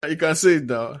You can say it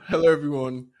now. Hello,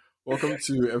 everyone. Welcome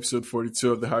to episode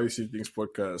 42 of the How You See Things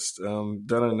podcast.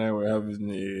 Dan and I were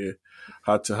having a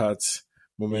heart-to-heart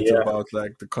moment Yeah, about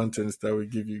like the contents that we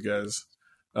give you guys.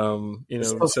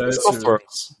 it's We tough, decided it's tough to, for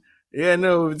us.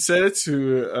 we decided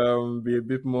to be a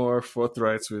bit more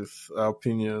forthright with our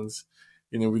opinions.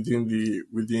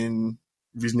 Within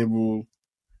reasonable,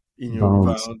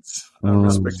 Bounds. bounds and Mm,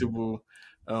 respectable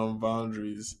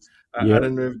boundaries. I yeah.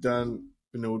 don't know if Dan,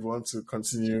 would want to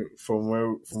continue from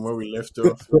where we left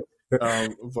off. But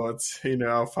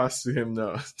I'll pass to him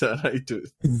now. Dan, how you doing?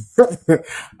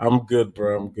 I'm good,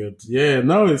 bro. I'm good. Yeah,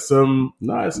 no, it's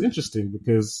interesting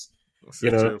because you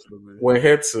Set know you up for me. we're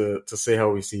here to say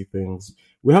how we see things.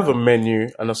 We have a menu,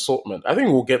 an assortment. I think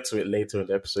we'll get to it later in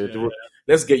the episode. Yeah.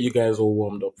 Let's get you guys all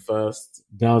warmed up first,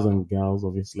 gals and gals,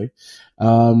 obviously.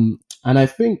 And I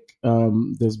think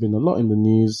there's been a lot in the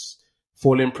news.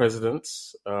 Falling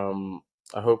presidents.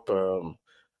 I hope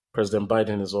President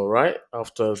Biden is all right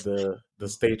after the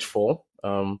stage four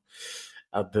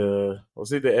at the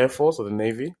was it the Air Force or the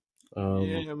Navy? Um,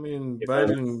 Yeah, I mean, he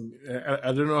finally- Biden,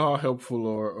 I don't know how helpful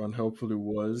or unhelpful it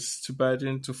was to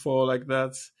Biden to fall like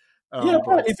that. yeah,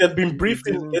 But it had been it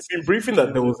briefing. didn't, It's been briefing it that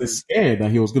didn't there look was a good. scare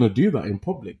that he was going to do that in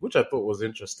public, which I thought was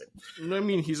interesting. No, I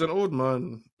mean, he's an old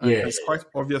man, and Yeah, he's quite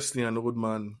obviously an old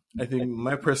man. I think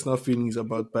my personal feelings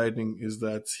about Biden is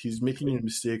that he's making a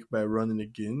mistake by running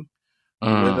again,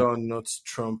 whether mm. or not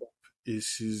Trump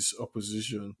is his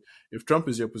opposition. If Trump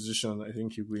is the opposition, I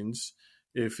think he wins.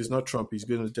 If it's not Trump, he's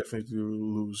going to definitely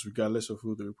lose, regardless of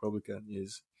who the Republican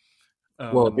is.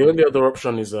 Well, the Um, only other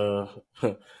option is Mr.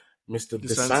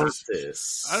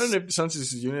 DeSantis. I don't DeSantis. know if DeSantis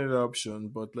is the only other option,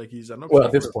 but like he's an Well, option at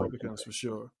for this point, Republicans for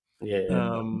sure. yeah,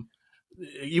 Um,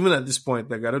 Even at this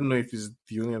point, like I don't know if he's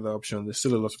the only other option. There's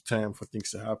still a lot of time for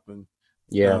things to happen.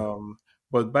 yeah.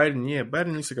 But Biden, yeah,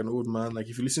 Biden looks like an old man. Like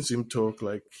if you listen to him talk,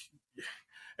 like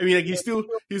I mean, like he still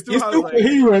He's has still like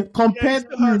coherent yeah, he compared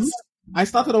still to. has I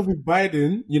started off with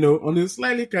Biden, on a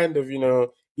slightly kind of,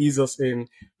 ease us in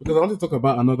because I want to talk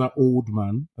about another old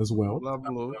man as well. blah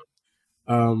blah.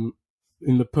 Um,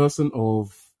 in the person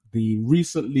of the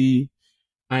recently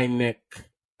INEC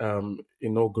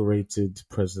inaugurated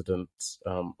president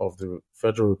of the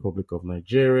Federal Republic of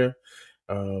Nigeria,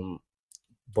 um,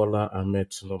 Bola Ahmed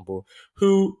Tinubu,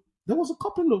 who there was a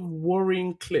couple of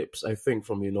worrying clips, I think,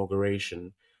 from the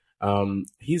inauguration.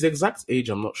 His exact age,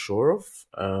 I'm not sure of.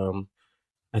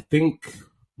 I think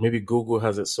maybe Google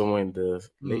has it somewhere in the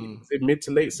Mm. mid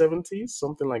to late 70s,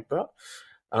 something like that.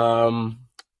 Um,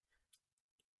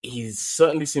 he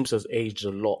certainly seems to have aged a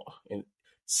lot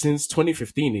since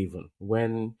 2015, even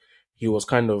when he was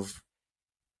kind of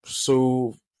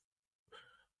so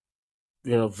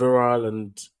viral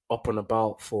and up and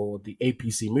about for the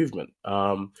APC movement.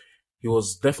 He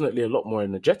was definitely a lot more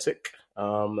energetic,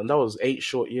 and that was 8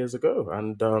 short years ago.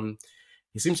 And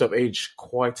he seems to have aged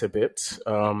quite a bit.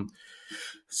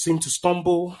 Seemed to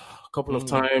stumble a couple of Mm.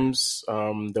 times.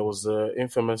 There was the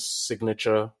infamous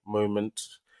signature moment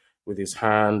with his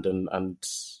hand and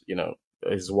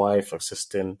his wife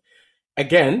assisting.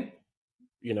 Again,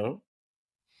 you know,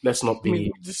 let's not I be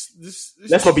mean, this let's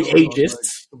is not be someone like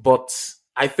ageist, but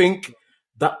I think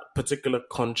that particular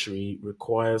country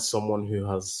requires someone who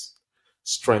has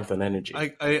strength and energy. I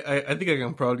think I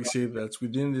can proudly say that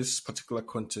within this particular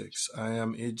context, I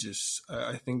am ageist.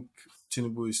 I think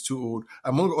Tinubu is too old.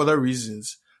 Among other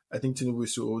reasons, I think Tinubu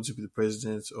is too old to be the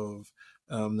president of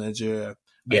Nigeria.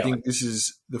 I Yeah. think this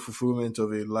is the fulfillment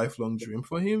of a lifelong dream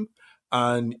for him.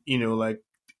 And, like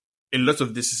a lot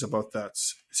of this is about that.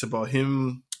 It's about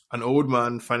him, an old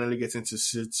man, finally getting to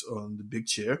sit on the big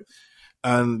chair.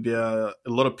 And there are a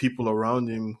lot of people around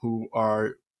him who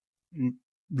are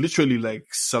literally like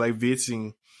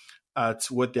salivating at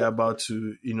what they're about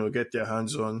to, get their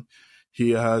hands on.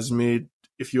 He has made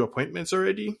a few appointments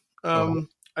already. Uh-huh.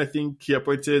 I think he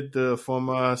appointed the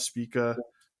former Speaker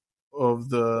of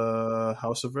the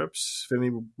House of Reps,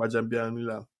 Femi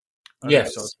Bajambiamila. I don't know if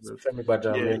it's House Yes, of Reps. Femi Yeah,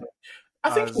 Bajami. I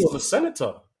think he was a as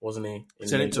senator, wasn't he, in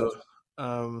senator,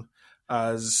 Lagos?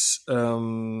 as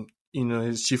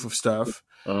his chief of staff.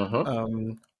 Uh-huh.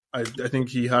 Um, I think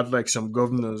he had like some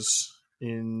governors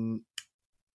in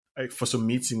like for some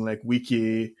meeting, like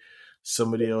Wiki,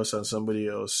 somebody else, and somebody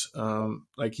else. There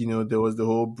was the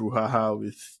whole brouhaha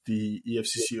with the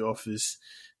EFCC office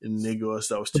in Lagos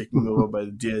that was taken over by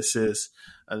the DSS,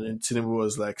 and then Tinubu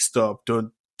was like, "Stop!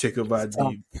 Don't take over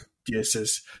Stop. the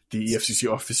DSS, the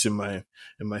EFCC office in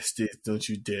my state. Don't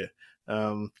you dare!"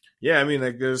 Yeah, I mean,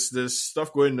 like there's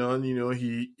stuff going on.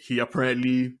 He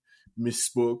apparently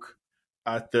misspoke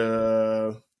at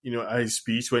the at his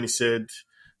speech when he said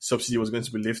subsidy was going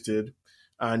to be lifted.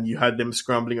 and you had them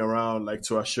scrambling around like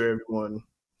to assure everyone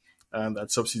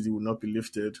that subsidy would not be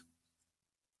lifted.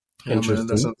 And that's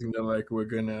Interesting. something that like we're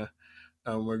gonna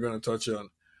touch on.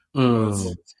 But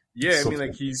Mm. yeah, I mean,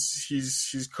 like Subsidy.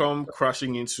 he's come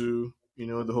crashing into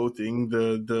the whole thing.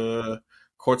 The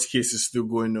court case is still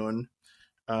going on.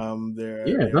 Yeah,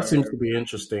 There that seems are to be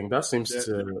interesting. That seems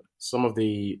to some of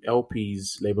the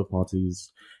LPs, Labour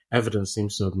Party's evidence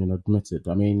seems to have been admitted.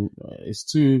 I mean, it's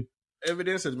too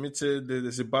evidence admitted that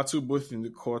there's a battle both in the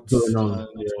courts going on. and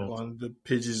Yeah. on the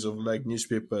pages of like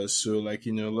newspapers. So like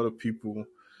a lot of people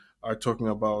are talking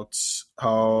about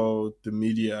how the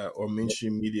media or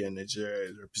mainstream media in Nigeria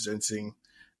is representing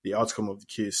the outcome of the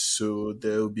case. So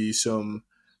there will be some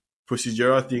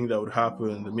procedural thing that would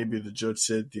happen. Maybe the judge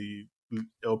said the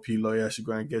LP lawyer should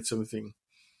go and get something,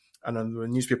 and on the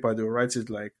newspaper they'll write it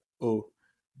like, "Oh,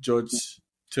 judge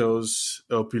tells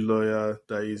LP lawyer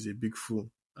that he's a big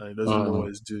fool and he doesn't know Uh, what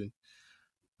he's doing,"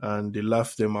 and they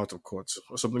laugh them out of court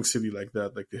or something silly like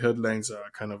that. Like the headlines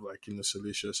are kind of like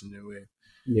salacious in a way,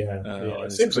 yeah, yeah. It and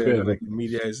it's seems a clear bit that of a like the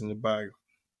media is in the bag.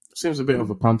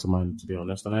 pantomime, to be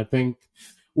honest. And I think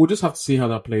we'll just have to see how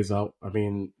that plays out. I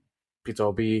mean, Peter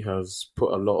Obi has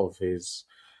put a lot of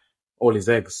all his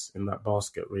eggs in that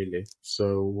basket, really.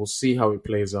 So we'll see how it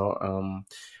plays out.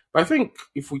 But I think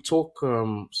if we talk,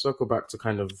 circle back to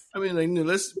kind of I mean, like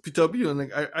let's Peter B.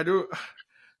 Like I don't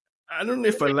know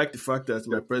if I like the fact that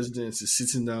my president is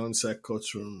sitting down inside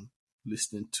courtroom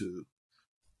listening to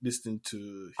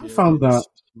I found that hearings.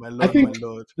 My I lord, my think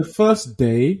lord. the first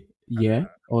day, yeah,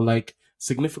 or like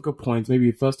significant points,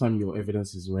 maybe the first time your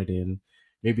evidence is read in,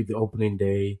 maybe the opening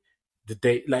day, the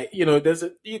day, like,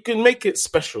 you can make it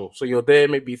special. So you're there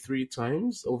maybe 3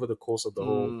 times over the course of the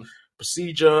whole Mm,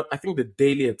 procedure. I think the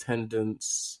daily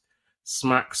attendance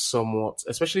smacks somewhat,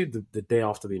 especially the day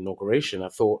after the inauguration. I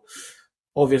thought,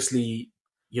 obviously,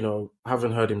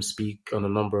 having heard him speak on a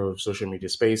number of social media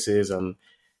spaces and,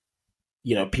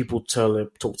 people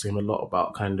talk to him a lot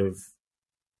about kind of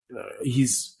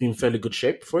he's in fairly good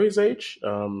shape for his age.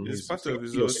 it's He's part of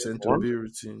his whole POC center informed, B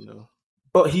routine, though.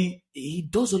 but he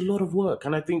does a lot of work,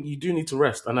 and I think you do need to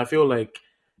rest. And I feel like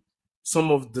some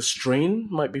of the strain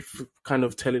might be kind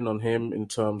of telling on him in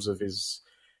terms of his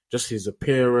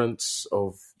appearance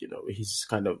of he's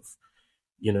kind of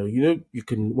you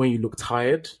can when you look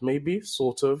tired, maybe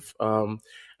sort of.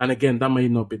 And again, that may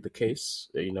not be the case.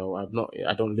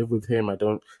 I don't live with him. I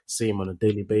don't see him on a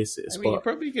daily basis. I mean, he But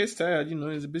probably gets tired.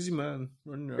 He's a busy man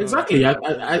running around exactly, trying I, to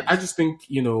afford I I this. just think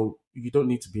you don't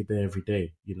need to be there every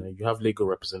day. You have legal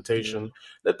Yeah. representation.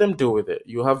 Let them deal with it.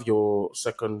 You have your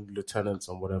second lieutenants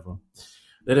and whatever.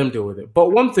 Let them deal with it.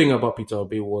 But one thing about Peter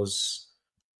Obi was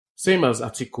same as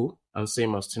Atiku and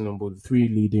same as Tinubu, the three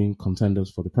leading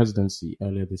contenders for the presidency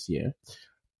earlier this year.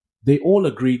 They all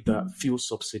agreed that fuel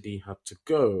subsidy had to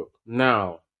go.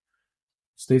 Now,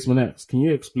 Statesman X, can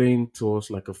you explain to us,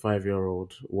 like a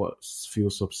 5-year-old, what fuel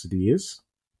subsidy is?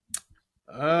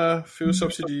 Fuel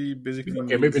subsidy basically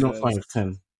Okay, maybe means not that 5,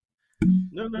 10.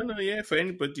 no, yeah, for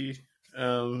anybody.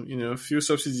 Fuel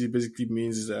subsidy basically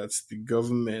means that the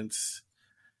government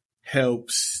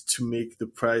helps to make the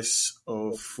price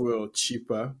of fuel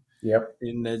cheaper Yep.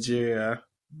 in Nigeria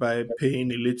by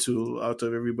paying a little out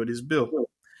of everybody's bill.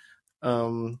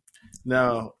 Um,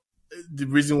 Now, the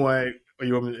reason why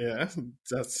you want me, yeah, No,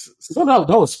 that's that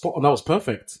was spot on. That was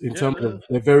perfect in yeah, terms no, of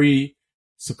a very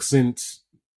succinct.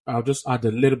 I'll just add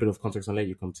a little bit of context and let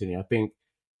you continue. I think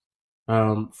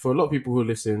for a lot of people who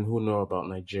listen, who know about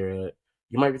Nigeria,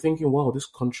 you might be thinking, wow, this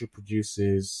country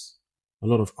produces a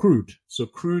lot of crude. So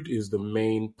crude is the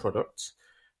main product.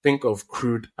 Think of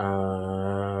crude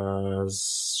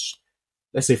as,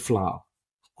 let's say, flour.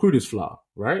 Crude is flour,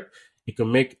 right? It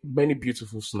can make many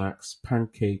beautiful snacks,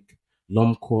 pancake,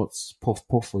 lomquats, puff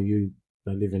puff for you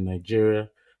that live in Nigeria,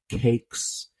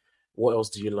 cakes. What else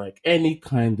do you like? Any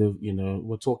kind of,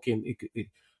 we're talking,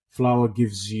 flour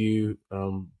gives you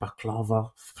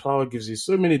baklava. Flour gives you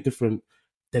so many different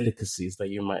delicacies that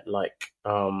you might like.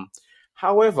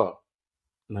 However,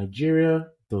 Nigeria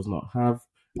does not have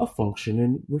a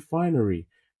functioning refinery.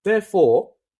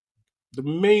 Therefore, the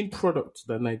main product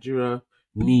that Nigeria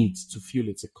needs to fuel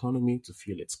its economy, to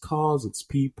fuel its cars, its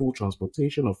people,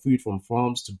 transportation of food from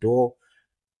farms to door,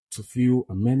 to fuel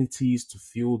amenities, to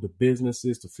fuel the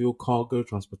businesses, to fuel cargo,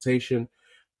 transportation,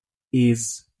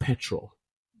 is petrol.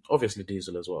 Obviously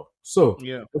diesel as well. So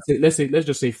yeah, let's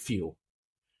just say fuel.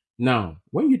 Now,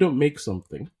 when you don't make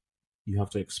something, you have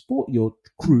to export your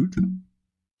crude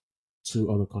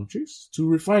to other countries to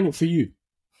refine it for you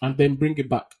and then bring it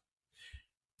back.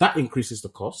 That increases the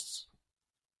costs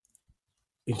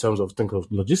in terms of think of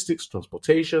logistics,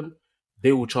 transportation.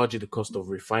 they will charge you the cost of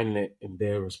refining it in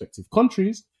their respective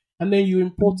countries, and then you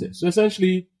import it. So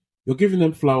essentially, you're giving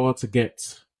them flour to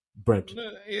get bread.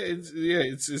 No,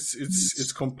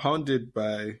 it's compounded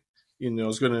by, I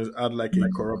was gonna add like a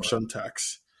corruption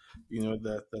tax,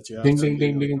 that you have Ding, to ding, lay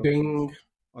ding, ding, ding.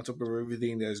 on top of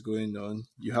everything that's going on.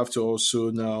 You have to also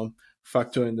now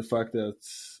factor in the fact that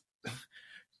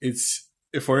it's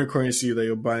a foreign currency that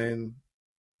you're buying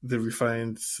the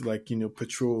refined, like,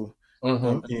 petrol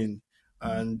Mm-hmm. in,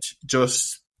 and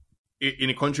just in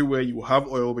a country where you have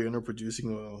oil but you're not producing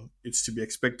oil, it's to be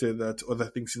expected that other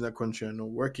things in that country are not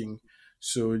working.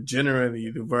 So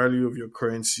generally, the value of your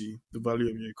currency, the value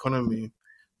of your economy,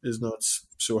 is not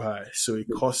so high. So it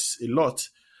costs a lot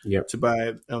Yeah. to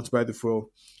buy the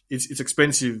fuel. It's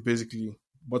expensive, basically.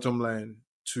 Bottom line,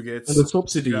 to get And the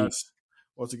subsidy, gas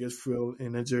or to get fuel in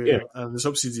yeah, Nigeria, and the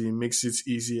subsidy makes it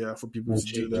easier for people to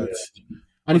do yeah. that. And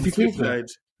On if the you flip think that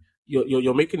side,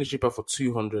 you're making it cheaper for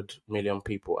 200 million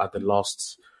people at the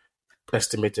last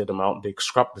estimated amount, they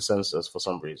scrapped the census for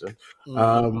some reason.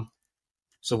 mm,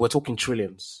 So we're talking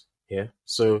trillions here.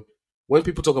 So when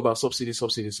people talk about subsidy,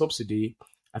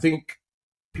 I think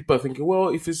people are thinking, well,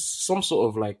 if it's some sort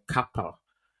of like capper,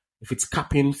 if it's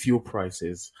capping fuel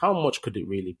prices, how much could it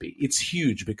really be? It's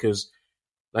huge because,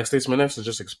 like Statesman F has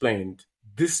just explained,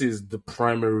 this is the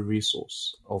primary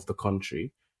resource of the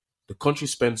country. The country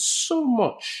spends so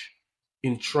much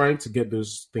in trying to get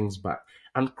those things back.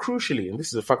 And crucially, and this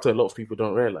is a factor a lot of people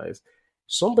don't realize,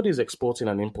 somebody is exporting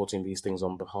and importing these things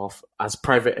on behalf as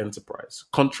private enterprise,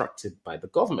 contracted by the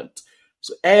government.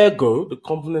 So ergo, the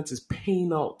government is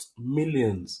paying out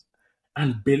millions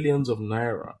and billions of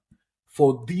naira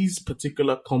for these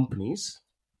particular companies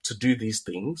to do these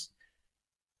things.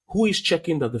 Who is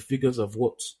checking that the figures of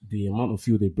what the amount of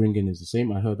fuel they bring in is the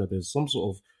same? I heard that there's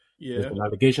yeah, been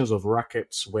allegations of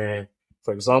rackets where,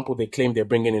 for example, they claim they're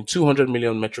bringing in 200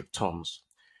 million metric tons,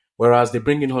 whereas they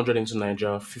bring in 100 into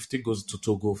Nigeria, 50 goes to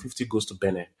Togo, 50 goes to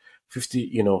Benin,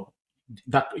 50,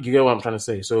 that, you get what I'm trying to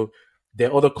say. So there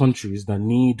are other countries that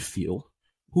need fuel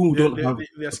who they're, don't they're, have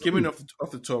they're skimming off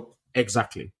the top.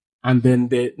 exactly. And then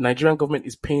the Nigerian government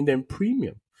is paying them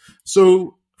premium.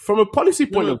 So from a policy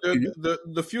No, point no, of view,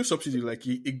 the fuel subsidy, like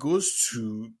it goes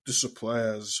to the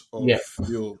suppliers of yeah,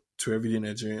 fuel to everyday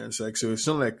Nigerians. Like, so it's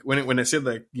not like when I said,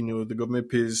 like, the government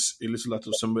pays a little out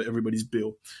of everybody's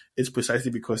bill, it's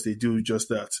precisely because they do just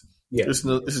that. yeah, This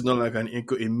is not like a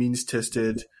means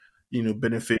tested,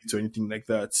 benefit or anything like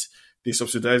that. They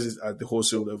subsidize it at the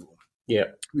wholesale level yeah.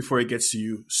 before it gets to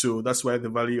you. So that's why the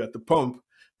value at the pump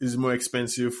is more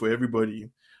expensive for everybody,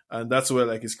 and that's why,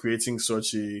 like, it's creating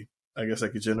such a, I guess,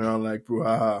 like a general, like,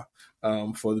 brouhaha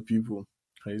for the people.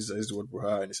 I use the word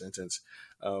brouhaha in a sentence.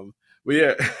 But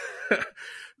yeah,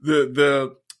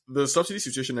 the subsidy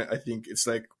situation, I think it's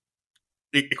like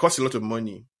it costs a lot of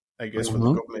money, I guess, for the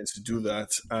Mhm. government to do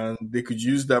that, and they could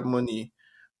use that money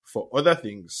for other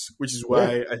things, which is Yeah.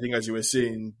 why I think, as you were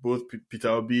saying, both Peter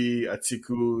Obi,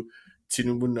 Atiku,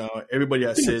 Tinubu, now everybody I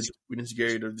has think said it's we need to get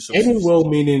rid of the any subsidies.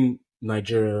 well-meaning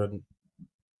Nigerian,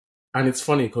 and it's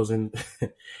funny because in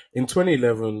in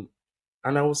 2011,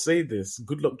 and I will say this,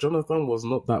 good luck Jonathan was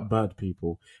not that bad,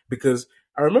 people, because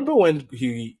I remember when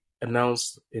he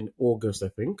announced in August, I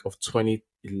think, of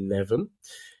 2011,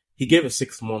 he gave a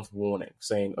 6 month warning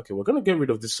saying, okay, we're going to get rid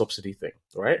of this subsidy thing,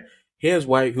 right? Here's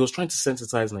why. He was trying to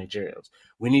sensitize Nigerians.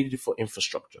 We need it for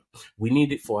infrastructure. We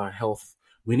need it for our health.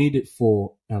 We need it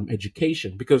for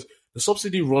education, because the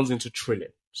subsidy runs into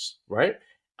trillions, right?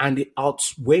 And it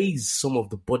outweighs some of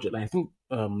the budget. Like, I think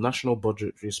national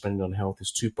budgetary spending on health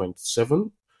is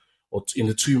 2.7 or in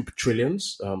the 2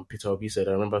 trillions. Peter Obi said.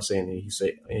 I remember saying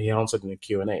he answered in a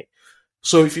Q&A.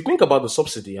 So if you think about the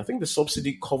subsidy, I think the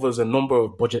subsidy covers a number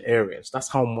of budget areas. That's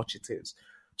how much it is.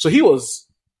 So he was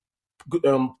good.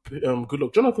 Good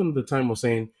luck. Jonathan at the time was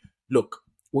saying, "Look,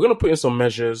 we're going to put in some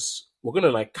measures. We're going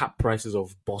to like cap prices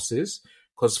of buses,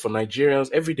 because for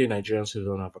Nigerians, everyday Nigerians who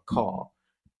don't have a car,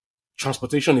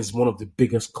 transportation is one of the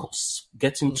biggest costs.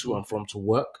 Getting to Mhm. and from to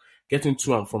work, getting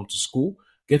to and from to school,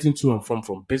 getting to and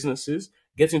from businesses,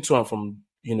 getting to and from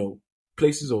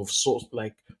places of source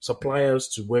like suppliers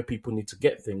to where people need to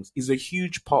get things is a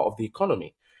huge part of the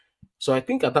economy. So I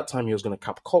think at that time he was going to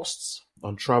cap costs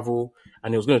on travel,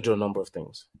 and he was going to do a number of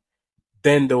things.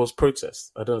 Then there was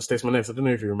protests. I don't know, Statesman X, I don't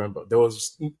know if you remember. There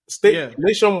was Yeah,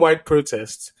 nationwide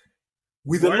protests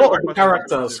with a Buhari lot of was the part of that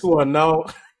characters protest. who are now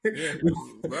Yeah, with,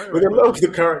 Buhari with was a part lot of of the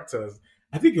that. characters.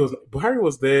 I think it was Buhari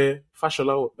was there.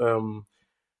 Fashola,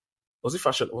 was it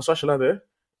Fashola? Was Fashola there?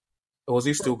 Or was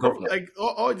he still Probably governor? like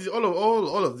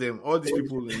all of them, all these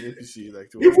people in APC,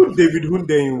 like they were Even part of David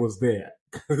Hundeyin was there.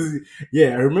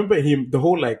 Yeah, I remember him. The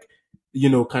whole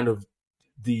kind of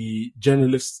the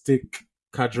journalistic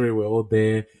cadre were all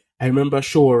there. I remember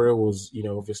Showore was,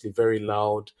 obviously very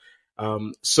loud.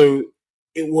 So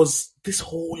it was this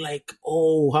whole like,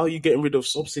 oh, how are you getting rid of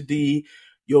subsidy?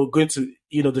 You're going to,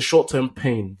 the short term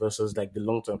pain versus like the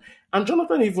long term. And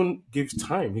Jonathan even gave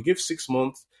time. He gave 6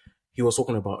 months. He was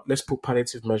talking about, let's put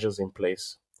palliative measures in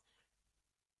place.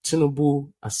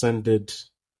 Tinubu ascended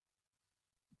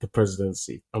the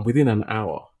presidency, and within an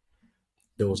hour,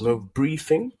 there was no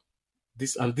briefing.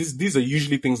 These are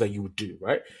usually things that you would do,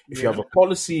 right? If you have a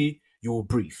policy, you will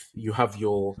brief. You have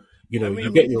your,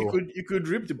 you get your. You could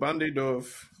rip the band-aid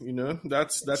off.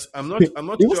 That's. I'm not sure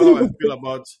how I feel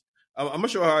about. I'm not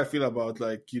sure how I feel about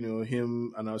like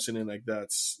him announcing it like that.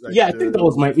 Like I think that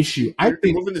was my issue. I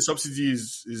think removing the subsidy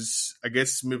is I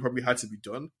guess probably had to be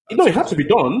done. It had to be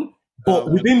done,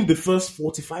 but within the first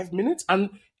 45 minutes,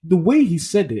 and the way he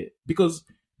said it, because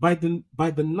by the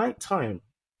night time,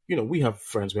 we have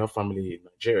friends, we have family in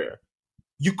Nigeria.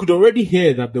 You could already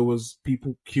hear that there was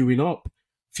people queuing up.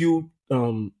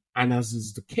 And as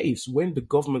is the case, when the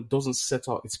government doesn't set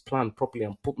out its plan properly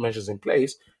and put measures in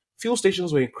place, fuel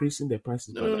stations were increasing their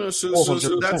prices. No.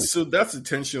 So that's the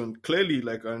tension. Clearly,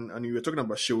 like, and you were talking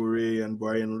about Showore and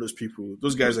Buhari and all those people.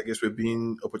 Those guys, I guess, were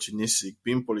being opportunistic,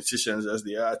 being politicians as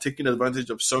they are, taking advantage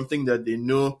of something that they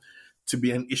know to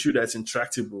be an issue that's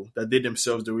intractable, that they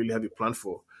themselves don't really have a plan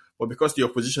for. But because the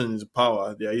opposition is in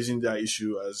power, they are using that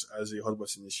issue as a hot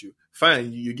button issue.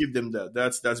 Fine, you give them that.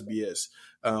 That's BS.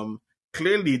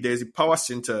 Clearly, there's a power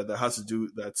center that has to do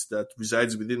that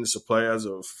resides within the suppliers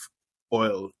of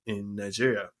oil in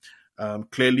Nigeria.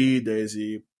 Clearly, there is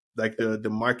the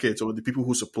market or the people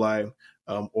who supply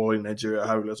oil in Nigeria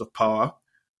have a lot of power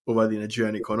over the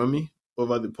Nigerian economy,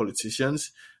 over the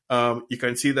politicians. You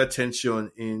can see that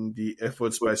tension in the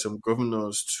efforts by some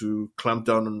governors to clamp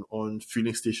down on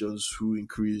filling stations who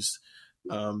increased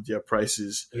their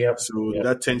prices.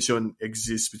 That tension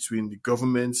exists between the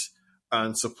government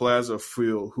and suppliers of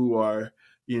fuel who are,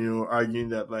 arguing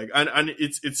that and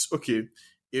it's okay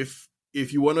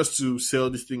if you want us to sell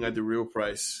this thing at the real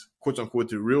price, quote unquote,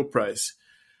 the real price,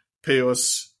 pay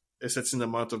us a certain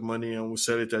amount of money and we'll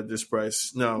sell it at this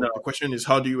price. Now, the question is,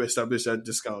 how do you establish that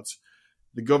discount?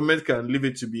 The government can leave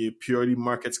it to be a purely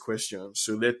market question.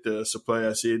 So let the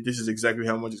supplier say, this is exactly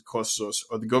how much it costs us.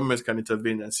 Or the government can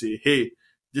intervene and say, hey,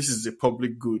 this is a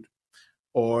public good,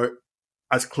 or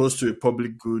as close to a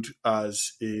public good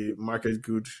as a market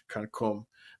good can come.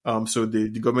 So the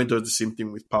government does the same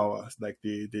thing with power. Like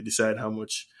they decide how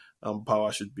much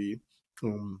power should be.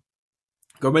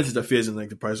 Government interferes in like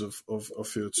the price of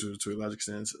fuel to a large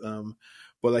extent.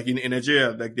 But like in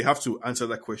Nigeria, like they have to answer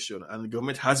that question, and the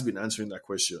government has been answering that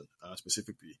question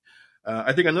specifically.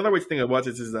 I think another way to think about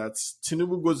it is that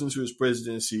Tinubu goes into his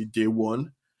presidency day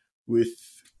one with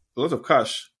a lot of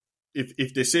cash.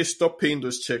 If they say stop paying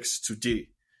those checks today,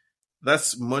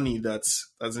 that's money that's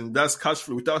cash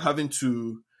flow without having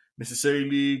to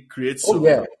necessarily create some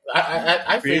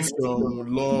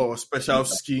law or special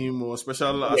scheme or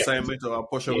special assignment or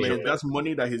apportionment. That's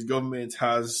money that his government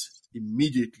has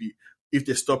immediately if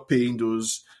they stop paying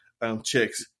those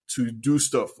checks to do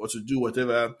stuff or to do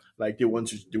whatever like they want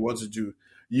to do.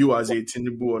 You as a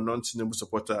Tinubu or non-Tinubu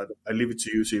supporter, I leave it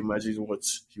to you to imagine what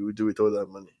he would do with all that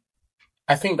money.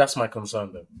 I think that's my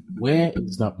concern though. Where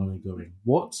is that money going?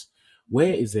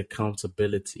 Where is the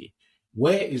accountability?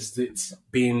 Where is it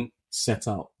being set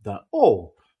out that,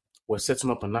 we're setting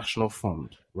up a national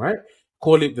fund, right?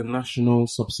 Call it the National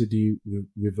Subsidy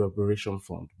Reverberation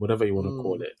Fund, whatever you want to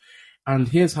call it. And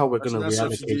here's how we're going to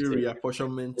reallocate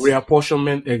it.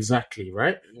 Reapportionment, exactly,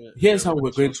 right? Yeah, here's how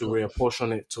we're going to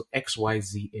reapportion it to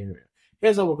XYZ area.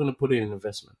 Here's how we're going to put it in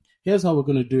investment. Here's how we're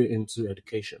going to do it into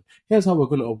education. Here's how we're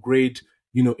going to upgrade,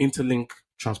 interlink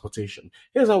transportation.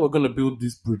 Here's how we're going to build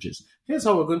these bridges. Here's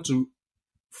how we're going to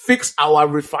fix our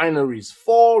refineries,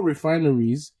 4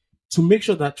 refineries, to make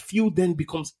sure that fuel then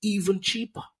becomes even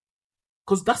cheaper.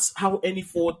 Because that's how any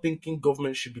forward-thinking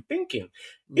government should be thinking.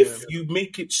 Yeah. If you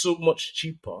make it so much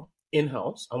cheaper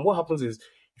in-house, and what happens is,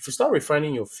 if you start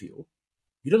refining your fuel,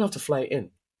 you don't have to fly in.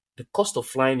 The cost of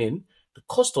flying in, the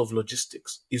cost of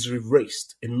logistics is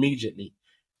erased immediately.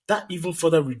 That even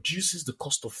further reduces the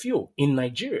cost of fuel in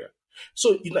Nigeria.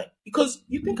 So, because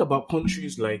you think about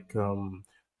countries like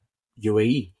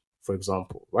UAE, for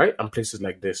example, right? And places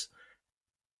like this,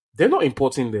 they're not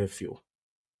importing their fuel.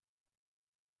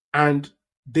 And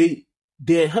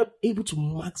they're able to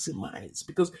maximize,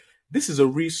 because this is a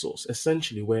resource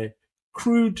essentially where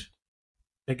crude,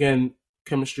 again,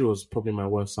 chemistry was probably my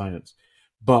worst science,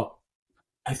 but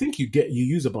I think you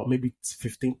use about maybe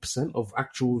 15% of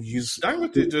actual use.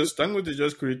 Dangote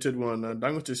just created one, and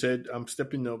Dangote said, "I'm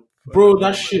stepping up Bro,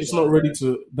 that shit's not ready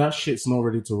to. That shit's not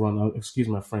ready to run. Excuse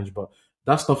my French, but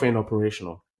that stuff ain't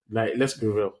operational. Like, let's be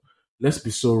real. Let's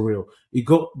be so real. It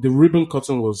got the ribbon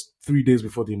cutting was 3 days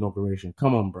before the inauguration.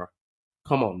 Come on, bro.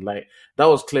 Come on. Like, that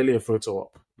was clearly a photo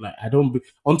op. Like, I don't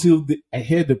until I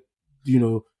hear you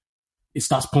know, it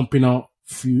starts pumping out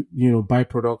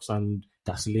byproducts and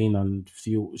gasoline and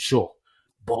fuel. Sure,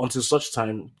 but until such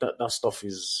time, that stuff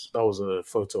that was a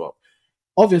photo op.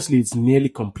 Obviously, it's nearly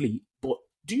complete, but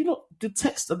do you know the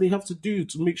text that they have to do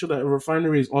to make sure that a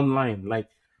refinery is online? Like,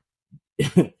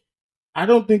 I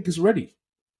don't think it's ready.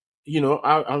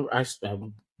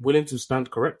 I'm willing to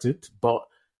stand corrected, but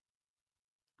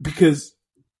because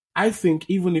I think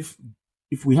even if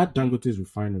we had Dangote's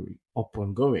refinery up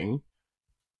and going,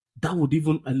 that would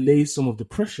even allay some of the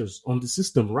pressures on the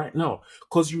system right now.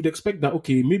 Because you would expect that,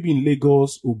 okay, maybe in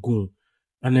Lagos, Ogun,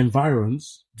 and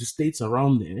environs, the states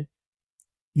around there,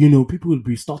 people would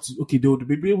they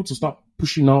would be able to start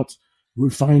pushing out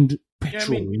refined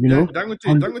petrol,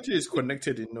 Dangote is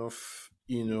connected enough,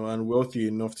 and wealthy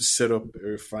enough to set up a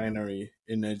refinery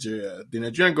in Nigeria. The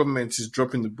Nigerian government is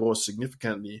dropping the ball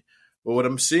significantly. But what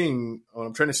I'm trying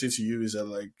to say to you is that,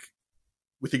 like,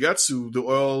 with regards to the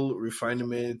oil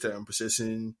refinement and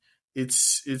processing,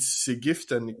 it's a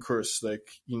gift and a curse, like,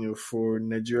 for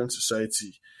Nigerian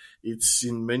society. It's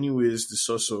in many ways the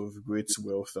source of great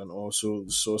wealth and also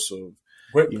the source of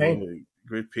great pain.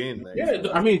 Great pain. Like,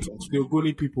 the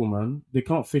Ogoni people, man, they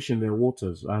can't fish in their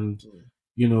waters, and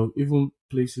even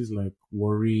places like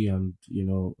Warri and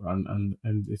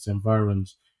and its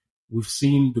environs, we've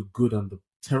seen the good and the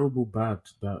terrible bad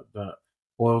that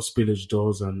oil spillage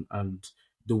does, and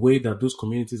the way that those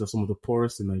communities are some of the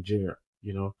poorest in Nigeria.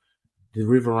 The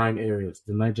riverine areas,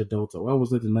 the Niger Delta. Why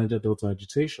was there the Niger Delta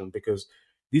agitation? Because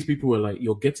these people were like,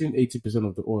 you're getting 80%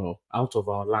 of the oil out of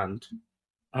our land,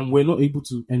 and we're not able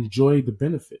to enjoy the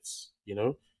benefits,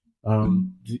 the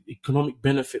economic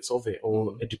benefits of it,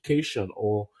 or education,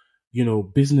 or,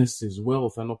 businesses,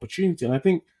 wealth, and opportunity. And I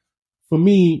think, for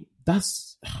me,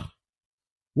 that's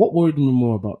what worried me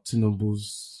more about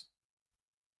Tinubu's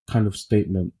kind of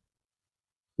statement.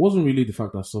 Wasn't really the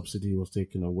fact that subsidy was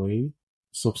taken away.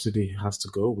 Subsidy has to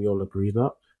go. We all agree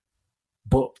that.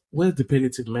 But where's the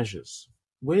palliative measures?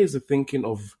 Where is the thinking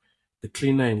of the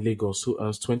cleaner in Lagos who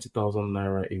earns 20,000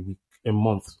 naira a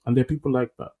month? And there are people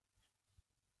like that.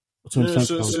 So the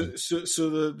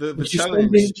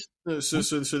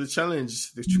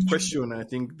challenge, the question, I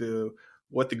think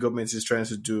what the government is trying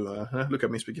to do. Look at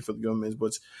me speaking for the government,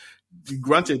 but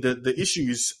granted, the issue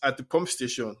is at the pump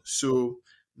station. So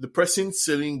the person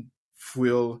selling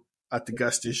fuel at the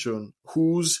gas station,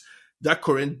 that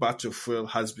current batch of fuel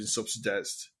has been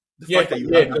subsidized. The fact that you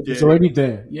have it there, it's already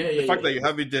there. The fact that you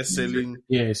have it there selling,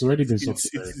 it's already been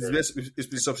subsidized. It's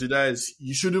been subsidized.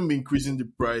 You shouldn't be increasing the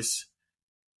price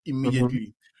immediately.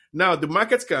 Mm-hmm. Now the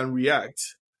market can react,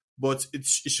 but it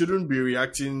shouldn't be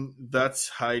reacting that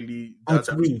highly.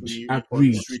 Agreed.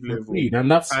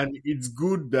 And it's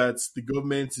good that the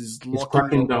government is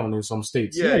cracking down in some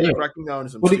states. Cracking down in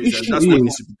some states. The issue that's what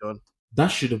needs to be done. That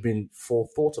should have been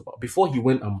thought about before he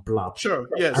went and blabbed. Sure,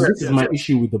 yes. And this is my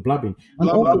issue with the blabbing. And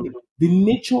also, the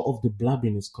nature of the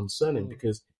blabbing is concerning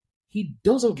because he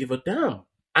doesn't give a damn.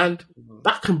 And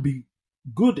that can be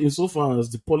good insofar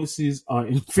as the policies are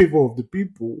in favor of the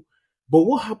people. But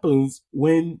what happens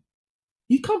when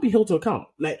he can't be held to account?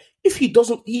 Like, if he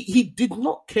doesn't, he did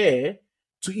not care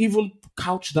to even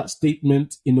couch that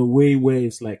statement in a way where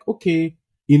it's like, okay,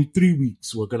 in 3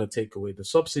 weeks, we're going to take away the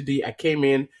subsidy. I came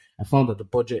in, I found that the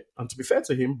budget, and to be fair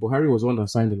to him, Buhari was the one that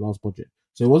signed the last budget.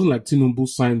 So it wasn't like Tinubu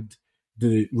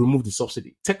removed the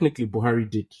subsidy. Technically, Buhari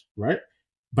did, right?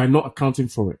 By not accounting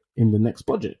for it in the next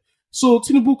budget. So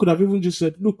Tinubu could have even just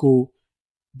said, look,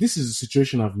 this is the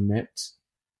situation I've met.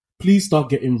 Please start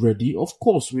getting ready. Of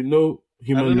course, we know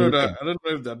I don't know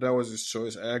if that was his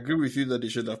choice. I agree with you that they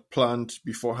should have planned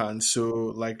beforehand.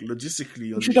 So, like,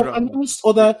 logistically, they should have announced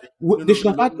they should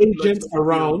have had agents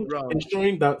around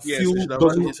ensuring that fuel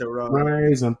doesn't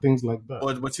rise and things like that.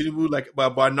 But Tinubu,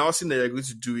 by announcing that you're going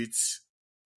to do it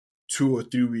 2 or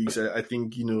 3 weeks, I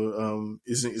think isn't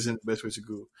the best way to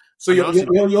go. So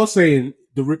you're saying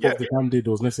the rip off the band-aid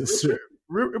was necessary?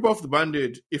 Rip off the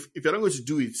band-aid. If you're not going to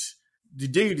do it, the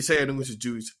day you decide you're not going to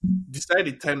do it, decide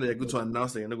the time that you're going to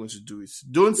announce that you're not going to do it.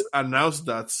 Don't announce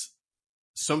that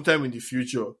sometime in the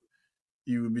future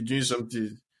you will be doing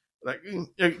something. Like, do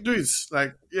it.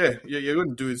 Like, you're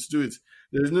going to do it. Do it.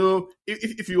 There's no,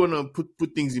 if you want to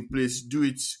put things in place, do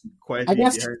it quietly.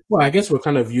 I guess we're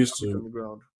kind of used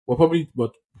to.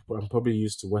 I'm probably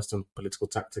used to Western political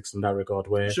tactics in that regard,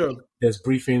 where there's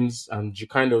briefings and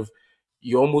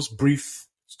you almost brief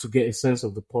to get a sense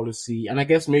of the policy. And I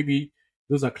guess maybe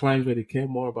those are climes where they care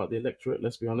more about the electorate,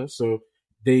 let's be honest. So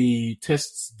they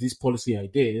test these policy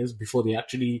ideas before they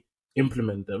actually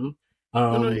implement them.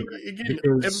 No, Um, again,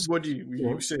 because, everybody, you you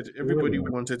know, said everybody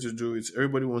wanted to do it.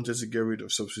 Everybody wanted to get rid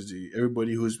of subsidy.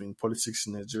 Everybody who's been in politics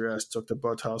in Nigeria has talked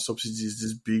about how subsidy is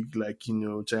this big, like,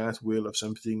 giant whale of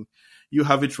something. You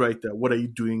have it right there. What are you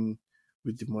doing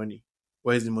with the money?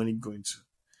 Where is the money going to?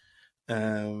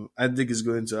 I think it's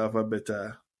going to have a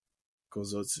better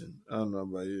consulting. I don't know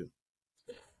about you.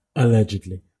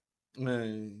 allegedly.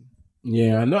 Eh,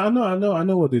 Yeah, I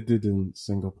know what they did in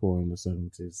Singapore in the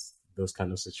 70s, those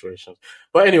kind of situations.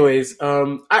 But anyways,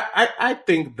 I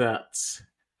think that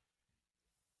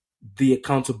the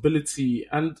accountability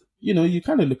and you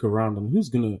kind of look around and who's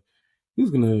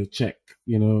gonna check?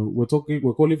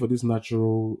 We're calling for this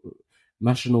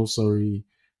national, sorry,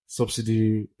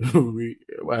 subsidy.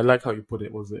 I like how you put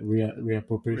it. Was it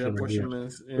reappropriation or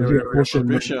reapportionment,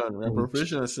 reapportionment?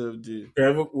 reappropriation of the Yeah,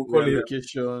 we'll call it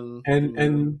reallocation.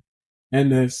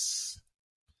 NS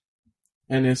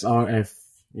NSRF.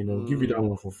 Give you that Mm,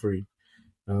 one for free.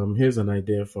 Here's an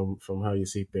idea from how you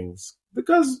see things,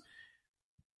 because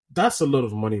that's a lot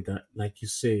of money that, like you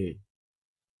say,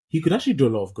 he could actually do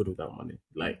a lot of good with that money.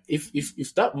 Like if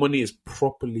that money is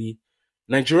properly,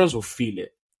 Nigerians will feel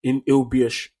it. It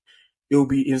will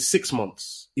be in 6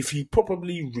 months. If he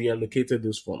properly reallocated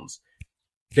those funds,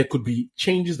 there could be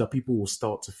changes that people will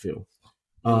start to feel.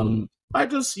 mm. I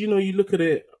just, you look at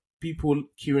it, people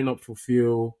queuing up for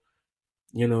fuel,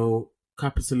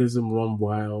 capitalism run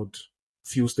wild,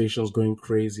 fuel stations going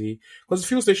crazy. Because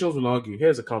fuel stations will argue,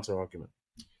 here's a counter argument.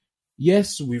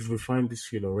 Yes, we've refined this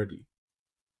fuel already,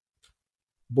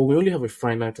 but we only have a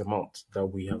finite amount that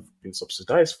we have been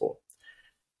subsidized for.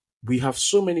 We have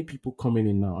so many people coming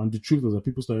in now, and the truth is that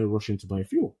people started rushing to buy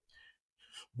fuel.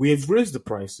 We have raised the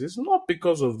prices not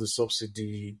because of the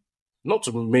subsidy, not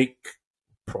to make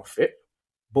profit,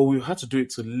 but we had to do it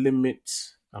to limit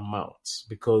amounts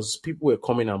because people were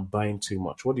coming and buying too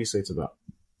much. What do you say to that?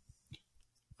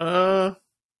 Uh,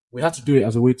 We had to do it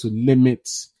as a way to limit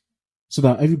so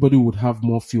that everybody would have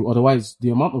more fuel. Otherwise, the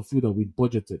amount of fuel that we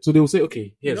budgeted. So they will say,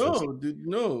 okay, here's this. no, dude,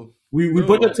 no, We no,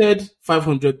 budgeted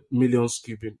 500 million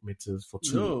cubic meters for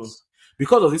 2 no. weeks.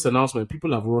 Because of this announcement,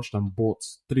 people have rushed and bought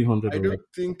 300 I already. don't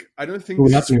think So we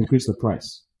this have to is. increase the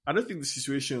price. I don't think the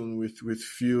situation with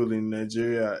fuel in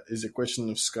Nigeria is a question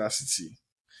of scarcity.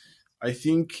 I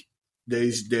think there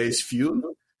is fuel.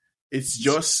 It's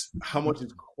just how much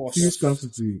it Fuel costs.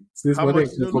 scarcity. Since How when much?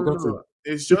 they No, no, no, forgotten. no.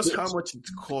 It's just how much it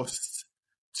costs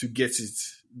to get it.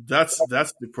 That's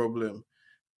the problem.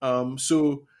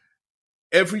 So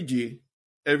every day,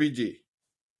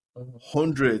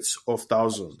 hundreds of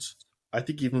thousands, I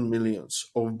think even millions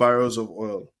of barrels of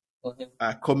oil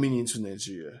are coming into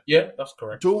Nigeria. Yeah, that's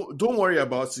correct. Don't worry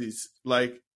about it.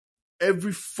 Like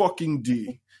every fucking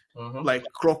day, like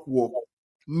clockwork,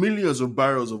 millions of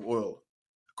barrels of oil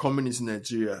coming into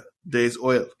Nigeria. There is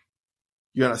oil.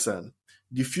 You understand?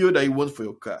 The fuel that you want for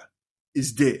your car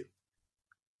is there,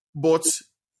 but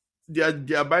they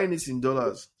are buying it in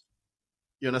dollars.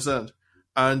 You understand?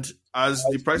 And as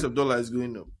the price of dollar is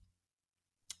going up,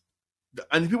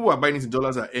 and the people who are buying it in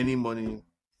dollars are earning money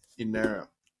in naira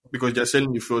because they're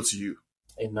selling the fuel to you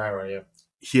In Naira, yeah.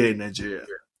 here in Nigeria.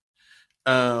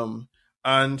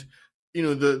 And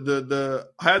the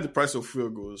higher the price of fuel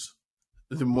goes,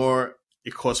 the more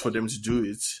it costs for them to do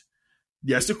it.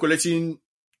 They are still collecting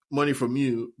money from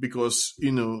you because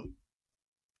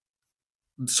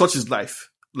such is life.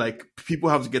 Like people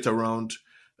have to get around.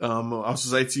 Our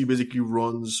society basically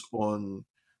runs on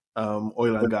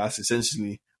oil and gas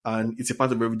essentially, and it's a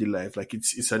part of everyday life. Like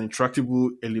it's an intractable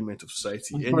element of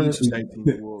society. Any society in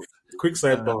the world. Quick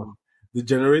sidebar. The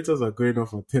generators are going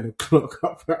off at 10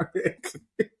 o'clock.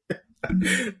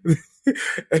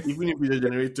 Even if it's a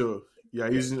generator, you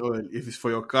are using oil. If it's for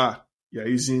your car, you are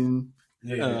using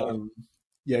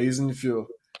fuel.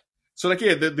 So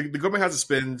the government has to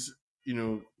spend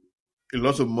a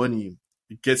lot of money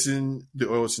getting the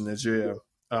oil to Nigeria.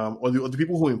 Or the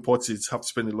people who import it have to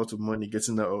spend a lot of money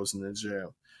getting the oil to Nigeria.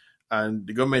 And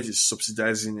the government is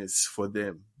subsidizing it for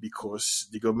them because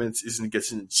the government isn't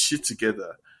getting shit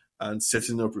together and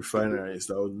setting up refineries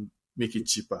that would make it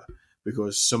cheaper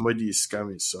because somebody is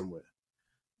scamming somewhere.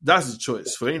 That's the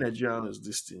choice. For any Nigerian who's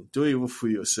listening, don't even fool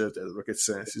yourself that rocket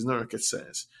science. It's not rocket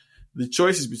science. The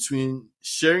choice is between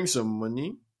sharing some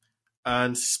money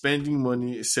and spending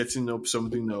money setting up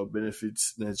something that will benefit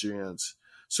Nigerians.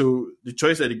 So the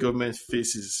choice that the government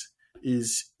faces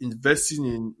is investing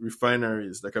in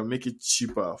refineries that can make it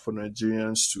cheaper for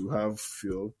Nigerians to have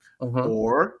fuel,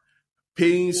 or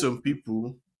paying some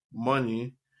people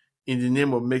money in the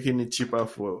name of making it cheaper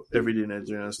for everyday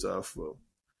Nigerians to have fuel.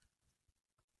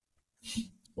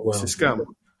 It's a Well, scam.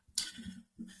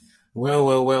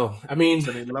 well. I mean, It's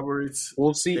an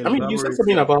we'll see. I mean, you said elaborate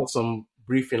something scam. about some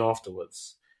briefing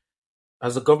afterwards.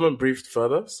 Has the government briefed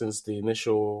further since the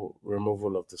initial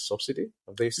removal of the subsidy?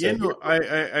 Have they Yeah, said? no,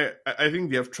 I think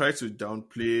they have tried to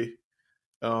downplay.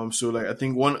 So like I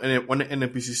think one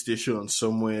NNPC station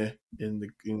somewhere in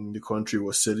the country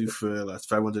was selling fuel at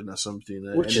 500 or something.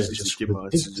 And Which is NNPC just came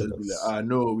out to just be ridiculous. like,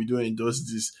 no, we don't endorse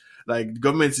this. Like the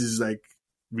government is like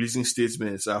releasing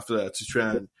statements after that to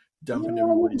try and dampen No,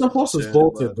 everybody's the horse is concern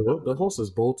bolted, about though. The horse is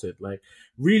bolted. Like,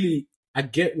 really, I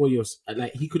get what you're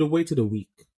like. He could have waited a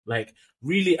week. Like,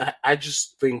 really, I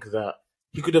just think that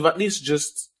he could have at least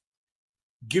just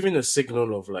given a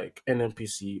signal of like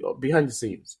NNPC or behind the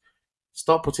scenes.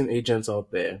 Start putting agents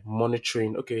out there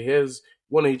monitoring. Okay, here's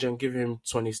one agent, give him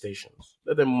 20 stations.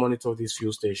 Let them monitor these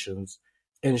fuel stations.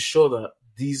 Ensure that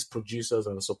these producers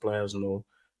and suppliers know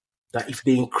that if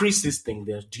they increase this thing,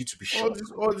 they're due to be shot. Right?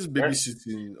 all this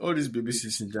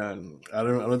babysitting, Dan. I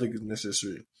don't think it's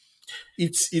necessary.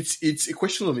 It's a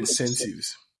question of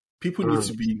incentives. People need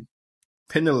to be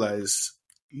penalized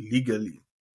legally.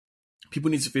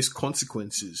 People need to face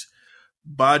consequences.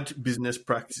 Bad business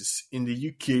practice in the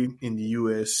UK, in the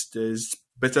US. There's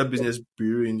Better Business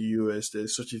Bureau in the US.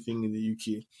 There's such a thing in the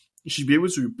UK. You should be able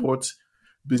to report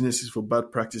businesses for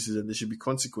bad practices, and there should be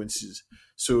consequences.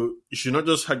 So you should not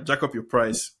just jack up your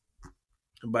price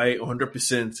by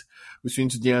 100% between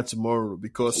today and tomorrow What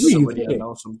because do you somebody think?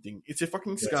 announced something. It's a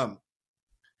fucking Yes. scam.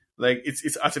 Like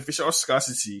it's artificial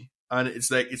scarcity, and it's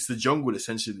like it's the jungle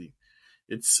essentially.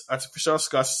 It's artificial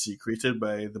scarcity created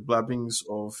by the blabbings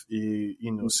of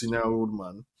a senior old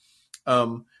man.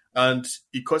 Um, and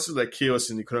it causes like chaos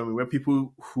in the economy where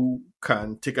people who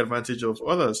can take advantage of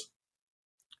others.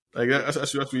 Like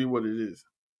that's really what it is.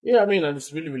 Yeah, I mean, and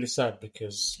it's really, really sad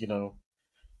because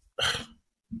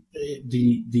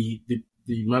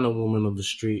the man or woman on the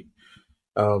street,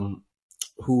 um,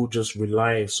 who just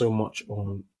rely so much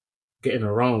on getting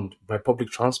around by public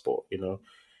transport.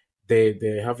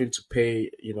 They're having to pay.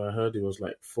 I heard it was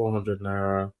like 400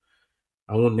 naira.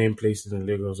 I won't name places in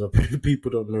Lagos.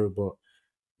 People don't know, but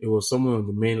it was somewhere on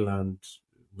the mainland.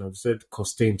 They said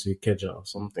Costain to Ikeja or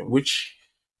something. Which,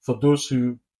 for those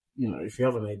who if you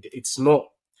have an idea, it's not.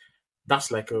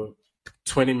 That's like a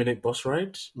 20-minute bus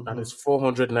ride, and Mm-hmm. it's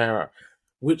 400 naira,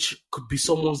 which could be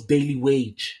someone's daily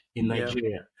wage in Yeah,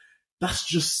 Nigeria. That's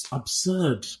just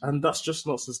absurd, and that's just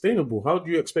not sustainable. How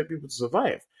do you expect people to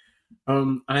survive?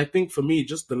 And I think for me,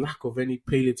 just the lack of any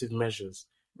palliative measures,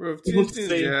 bro. even Things to things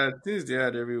they say, had things they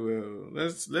had everywhere.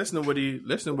 Let's nobody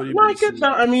no, be I get deceived.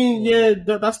 that. I mean, yeah,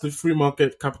 that's the free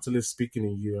market capitalist speaking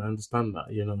in you. I understand that,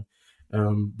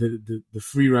 the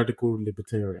free radical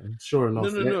libertarian. Sure No,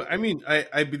 enough, no, no. I mean,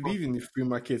 I believe in the free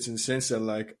markets in the sense that,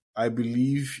 like, I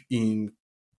believe in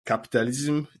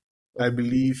capitalism. I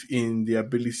believe in the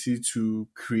ability to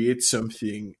create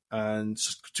something and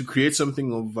to create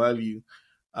something of value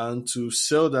and to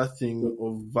sell that thing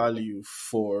of value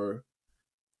for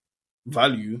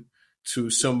value to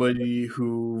somebody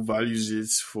who values it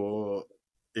for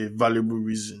a valuable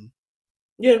reason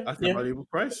yeah, at a yeah, valuable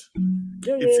price.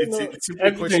 no, It's simply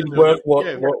a question everything's of worth what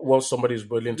yeah, what somebody's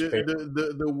willing to the, pay.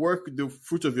 the work, the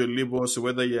fruit of your labor. So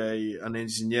whether you're an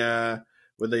engineer,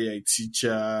 whether you're a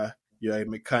teacher, you're a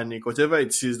mechanic, whatever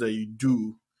it is that you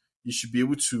do, you should be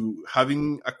able to,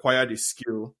 having acquired a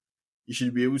skill, you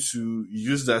should be able to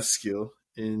use that skill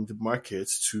in the market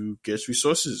to get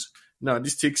resources. Now,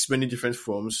 this takes many different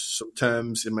forms.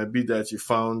 Sometimes it might be that you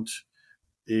found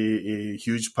a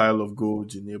huge pile of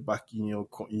gold in your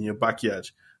backyard,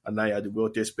 and now you're the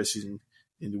wealthiest person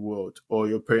in the world, or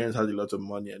your parents had a lot of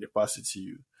money and they passed it to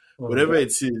you. Whatever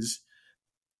it is,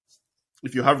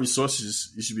 if you have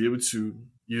resources, you should be able to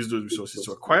use those resources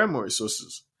to acquire more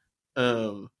resources.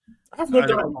 Um, I have no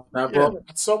doubt and about that, yeah, but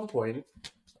at some point,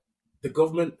 the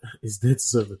government is there to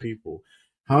serve the people.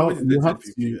 How government is there you to have help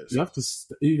people. to Yes. you have to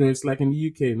it's like in the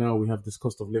UK now we have this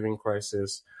cost of living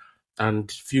crisis,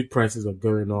 and food prices are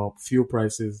going up. Fuel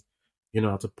prices,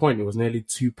 at a point it was nearly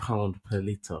 £2 per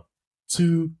liter.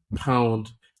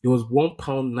 £2. It was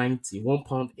 £1 90,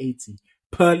 £1 80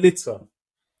 per liter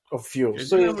of fuel. Yeah,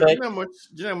 So it's do like, you know how much?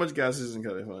 Do you know how much gas is in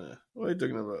California? What are you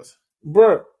talking about?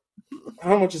 bro,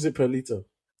 how much is it per liter?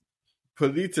 Per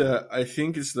liter, I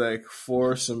think it's like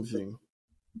four something.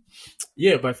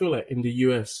 Yeah, but I feel like in the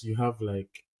US you have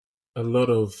like a lot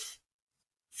of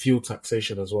fuel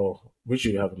taxation as well, which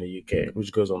you have in the UK,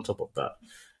 which goes on top of that.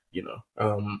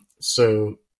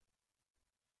 So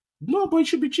No, but it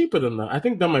should be cheaper than that. I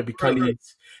think that might be Right, right. Cali.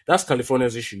 That's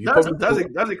California's issue. You That's probably that's a that's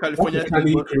a that's a California thing,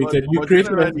 Cali but created. You created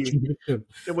that generally, situation.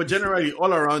 yeah, but generally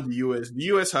all around the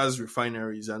US has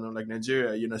refineries, and unlike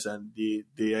Nigeria, you understand,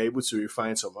 they are able to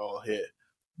refine some oil here,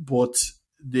 but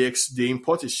they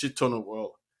import a shit ton of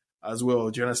oil as well.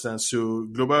 Do you understand? So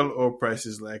global oil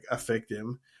prices like affect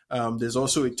them. There's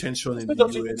also a tension in So the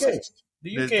does the US. UK.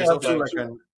 The UK There's has also like like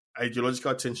an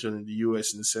ideological tension in the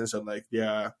US in the sense of like there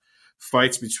are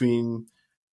fights between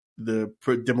the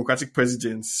democratic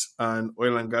presidents and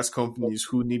oil and gas companies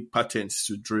who need patents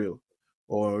to drill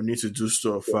or need to do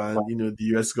stuff. And, the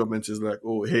US government is like,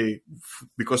 oh, hey,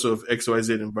 because of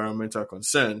XYZ environmental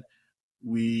concern,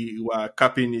 we were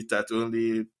capping it at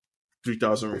only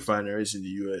 3,000 refineries in the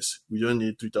US. We don't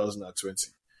need 3,020,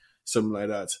 something like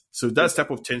that. So that's type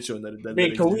of tension that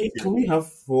Wait, can exists we here. can we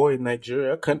have four in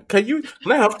Nigeria? Can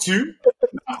I have two?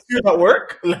 Two that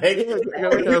work? Like, Yeah,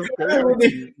 can we have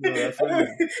to, no,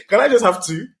 absolutely. can I just have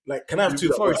two? Like, can I have two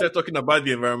that Before we work? start talking about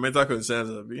the environmental concerns,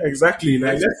 Abi, Exactly.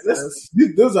 Like, let's let's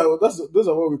let's those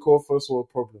are what we call first world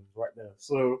problems right now.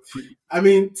 So, I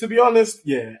mean, to be honest,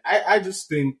 yeah, I just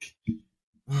think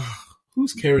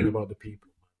who's caring about the people?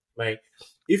 Like,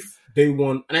 if they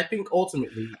want, and I think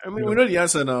ultimately, I mean, we know the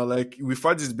answer now. Like we've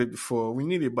had this bit before. We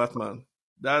need a Batman.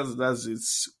 That's it.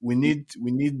 We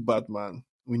need Batman.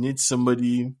 We need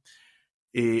somebody,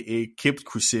 a caped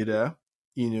crusader.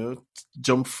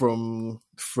 Jump from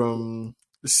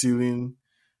the ceiling.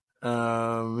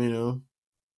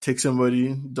 Take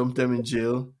somebody, dump them in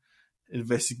jail,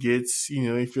 investigate.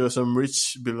 If you're some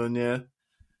rich billionaire,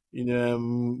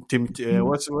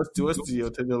 what's the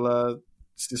Otedola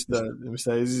sister,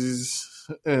 Mr. Izzy's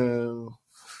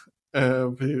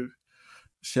babe.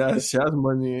 She has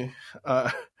money.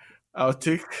 I'll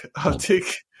take I'll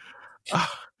take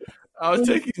I'll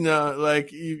take it now.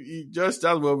 Like just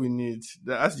that's what we need.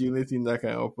 That's the only thing that can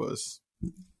help us.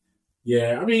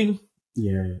 yeah, I mean,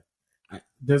 yeah.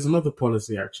 There's another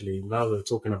policy actually. Now we're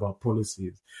talking about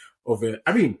policies of it.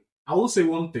 I mean, I will say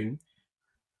one thing.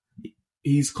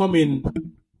 He's coming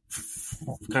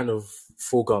kind of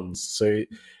full guns. So,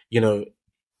 you know,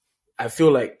 I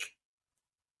feel like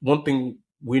one thing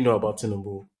we know about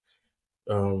Tinubu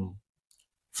um,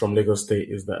 from Lagos State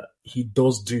is that he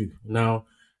does do. Now,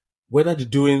 whether the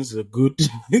doings are good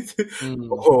Mm.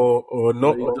 or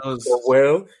not It or does.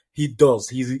 well, he does.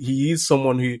 He is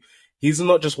someone who he's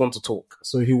not just one to talk.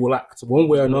 So he will act one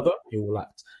way or Mm. another. He will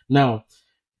act. Now,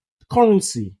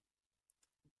 currency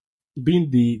being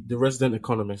the resident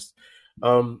economist,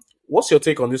 what's your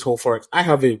take on this whole forex? I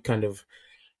have a kind of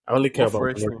I only care What about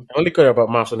forex thing? I only care about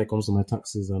maths when it comes to my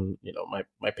taxes and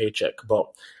my paycheck. But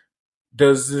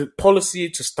there's a policy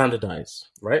to standardize,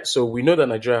 right? So we know that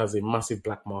Nigeria has a massive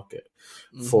black market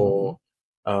Mm-hmm. for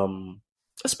um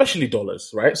especially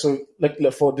dollars, right? So like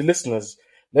for the listeners,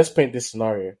 let's paint this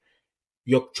scenario.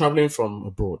 You're traveling from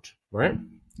abroad, right?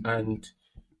 And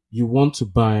you want to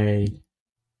buy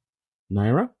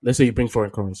naira. Let's say you bring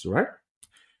foreign currency, right?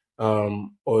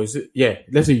 Or is it yeah,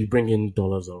 let's say you bring in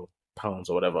dollars or pounds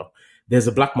or whatever. There's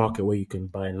a black market where you can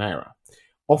buy naira,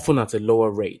 often at a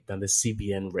lower rate than the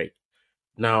CBN rate.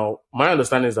 Now, my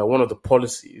understanding is that one of the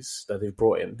policies that they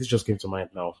brought in, this just came to mind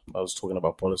now. I was talking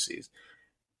about policies.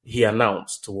 He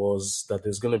announced was that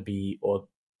there's going to be, or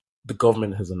the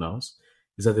government has announced,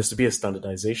 is that there's to be a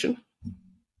standardization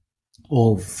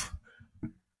of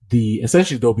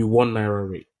essentially there'll be one naira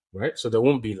rate, right? So there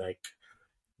won't be like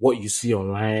what you see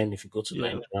online if you go to Yeah.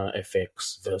 Nigeria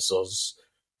FX versus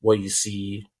what you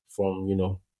see from,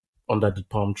 under the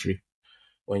palm tree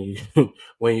when you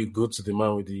when you go to the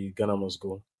man with the Ghana must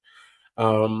go.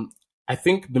 Um, I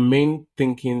think the main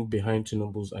thinking behind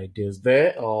Tinubu's ideas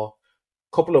there are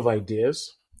a couple of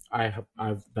ideas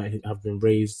that have been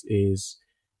raised is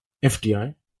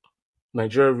FDI.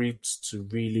 Nigeria needs to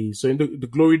really so in the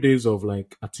glory days of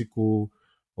like Atiku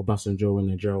Obasanjo when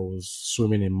Nigeria was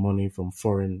swimming in money from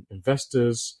foreign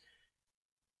investors,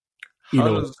 you How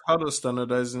know, does how does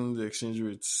standardizing the exchange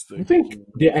rates I like think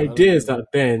the how does idea is that that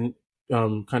then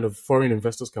kind of foreign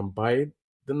investors can buy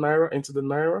the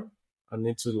naira and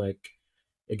into like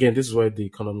again, this is where the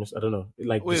economists, I don't know,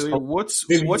 like wait, discuss what's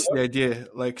maybe the idea?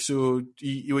 Like so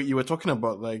you were talking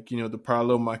about like the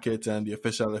parallel market and the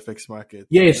official FX market.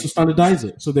 yeah, it's Like to standardize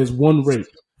it. So there's one rate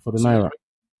for the so naira.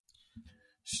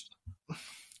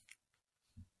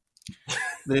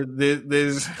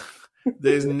 there's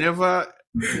there's never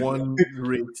one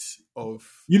rate of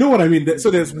You know what I mean?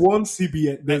 So there's one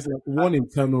CBN, I, there's like one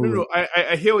internal no, rate. no,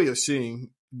 I hear what you're saying.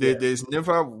 Yeah. There's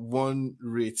never one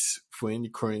rate for any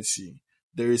currency.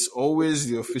 There is always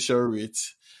the official rate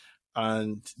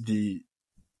and the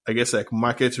I guess, like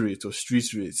market rate or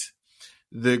street rate.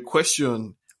 The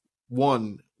question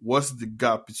one, what's the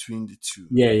gap between the two?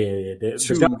 Yeah.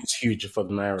 The gap Two, is huge for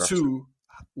the naira. two,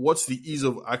 what's the ease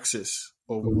of access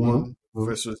of Mm-hmm. one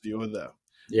versus the other?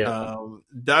 Yeah.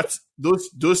 That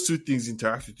those two things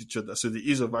interact with each other. So the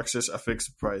ease of access affects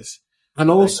the price, And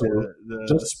like also, the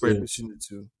just spread between the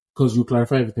two. because you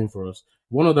clarify everything for us,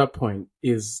 one other point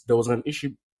is there was an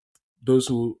issue. Those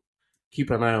who keep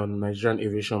an eye on Nigerian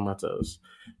aviation matters,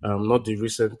 not the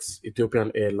recent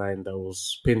Ethiopian airline that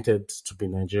was painted to be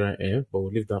Nigerian Air, but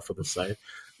we'll leave that for the side.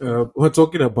 We're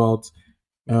talking about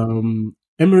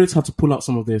Emirates had to pull out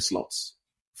some of their slots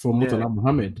from Yeah, Murtala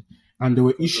Mohammed, and there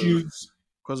were issues.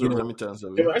 because You of know, remittance.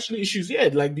 there were actually issues. Yeah,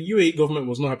 like the UAE government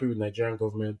was not happy with Nigerian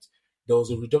government. There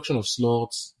was a reduction of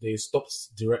slots. They stopped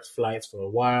direct flights for a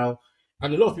while,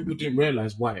 and a lot of people didn't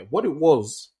realize why. What it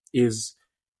was is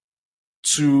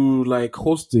to like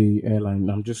host the airline.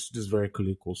 I'm just very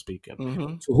colloquial speaking.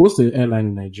 Mm-hmm. To host the airline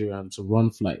in Nigeria and to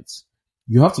run flights,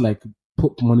 you have to like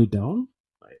put money down,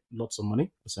 like lots of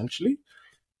money, essentially,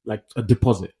 like a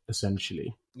deposit,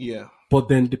 essentially. Yeah. But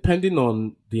then, depending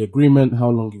on the agreement, how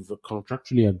long you've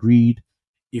contractually agreed,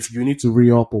 if you need to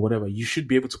re-up or whatever, you should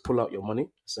be able to pull out your money,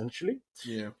 essentially.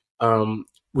 Yeah.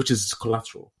 Which is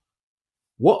collateral.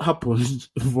 What happened,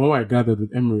 from what I gathered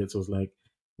with Emirates, was like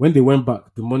when they went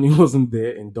back, the money wasn't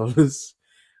there in dollars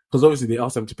because obviously they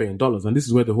asked them to pay in dollars, and this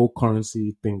is where the whole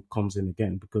currency thing comes in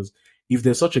again. Because if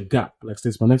there's such a gap, like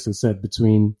Statesman Nexus said,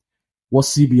 between what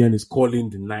CBN is calling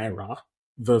the naira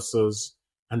versus,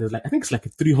 and there's like I think it's like a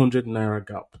 300 naira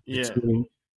gap between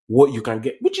what you can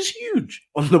get, which is huge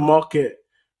on the market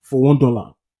for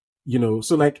 $1. You know,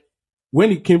 so like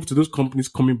when it came to those companies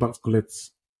coming back to collect,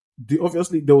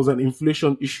 obviously there was an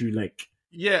inflation issue, like.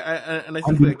 Yeah, and I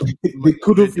think like they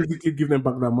couldn't physically give them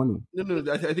back that money.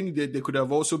 No. I think they could have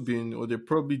also been, or they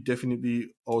probably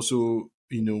definitely also,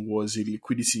 was a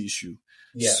liquidity issue.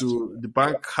 Yeah. So the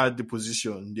bank had the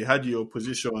position. They had your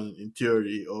position in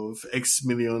theory of X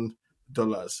million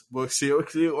dollars, but say,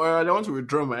 okay, well, I want to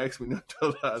withdraw my X million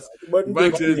dollars. The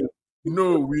bank said,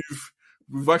 no,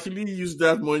 we've actually used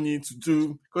that money to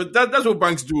do, because that's what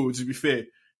banks do. To be fair.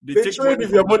 They take money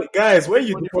from your money, guys. When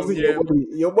you deposit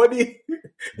your money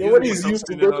is used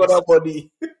to make other money.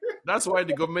 That's why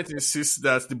the government insists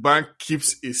that the bank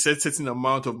keeps a certain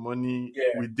amount of money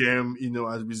with them,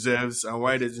 as reserves, and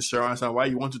why there's insurance, and why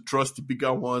you want to trust the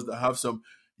bigger ones that have some.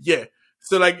 Yeah,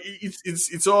 so like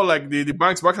it's all like the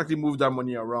banks actually move that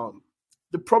money around.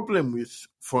 The problem with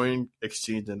foreign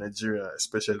exchange in Nigeria,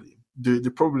 especially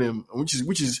the problem, which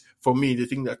is for me the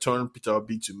thing that turned Peter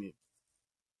Obi to me.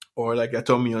 Or like I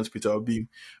told me on Peter Obi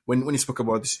when he spoke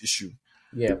about this issue.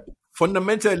 Yeah.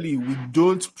 Fundamentally, we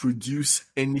don't produce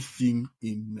anything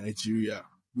in Nigeria.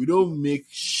 We don't make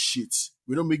shit.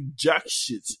 We don't make jack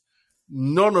shit.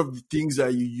 None of the things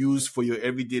that you use for your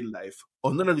everyday life,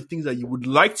 or none of the things that you would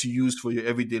like to use for your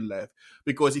everyday life.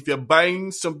 Because if you're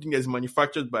buying something that's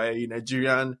manufactured by a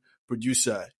Nigerian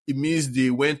producer, it means they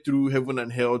went through heaven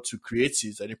and hell to create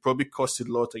it, and it probably cost a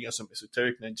lot against some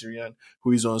esoteric Nigerian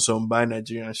who is on some buy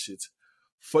Nigerian shit.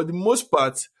 For the most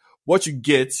part, what you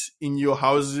get in your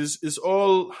houses is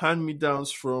all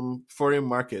hand-me-downs from foreign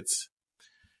markets.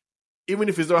 Even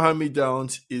if it's not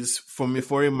hand-me-downs, is from a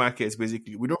foreign market,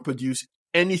 basically. We don't produce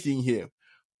anything here.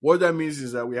 What that means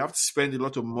is that we have to spend a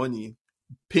lot of money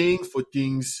paying for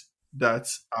things that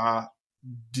are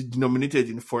denominated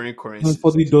in foreign currencies. And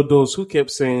for the dodos who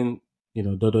kept saying,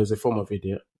 dodo is a form of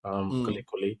idiot,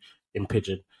 kuli in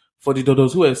pidgin. For the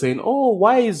dodos who are saying, oh,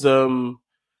 why is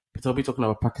Peter Obi talking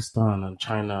about Pakistan and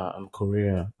China and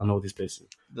Korea and all these places?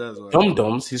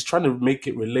 Dum-dums, he's trying to make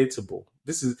it relatable.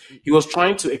 He was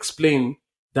trying to explain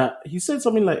that he said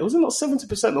something like, was it not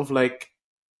 70% of like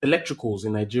electricals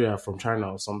in Nigeria from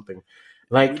China or something?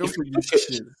 Like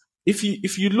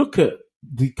if you look at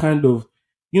the kind of,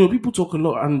 people talk a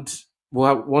lot, and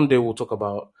one day we'll talk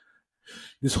about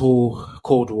this whole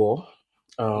Cold War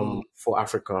for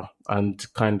Africa and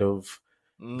kind of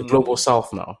the global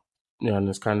South now. And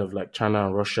it's kind of like China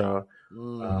and Russia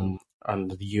and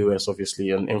the US,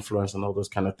 obviously, and influence and all those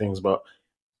kind of things. But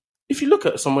if you look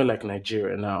at somewhere like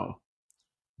Nigeria now,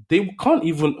 they can't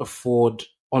even afford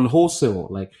on wholesale,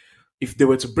 like if they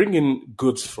were to bring in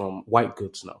goods from white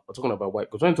goods now, we're talking about white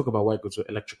goods. When I talk about white goods, we're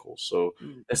electricals. So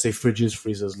let's say fridges,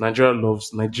 freezers.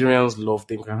 Nigerians love,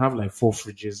 they can have like 4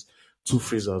 fridges, 2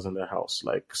 freezers in their house.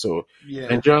 Like, so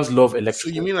Nigerians love electric. So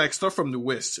you mean like stuff from the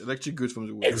West, electric goods from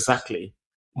the West? Exactly.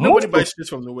 Nobody Most of buys shit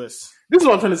from the West. this is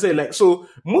what I'm trying to say. Like, so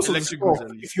most of the Electric goods, stuff,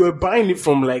 at if least. you're buying it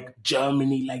from like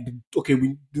Germany, like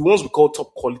the ones we call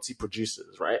top quality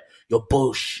producers, right? Your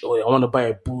Bosch, or I want to buy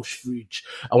a Bosch fridge.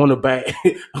 I want to buy.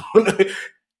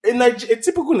 A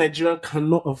typical Nigerian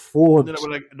cannot afford. No,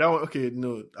 but like that one. Okay,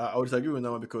 no, I would agree with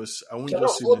that one because I won't Cannot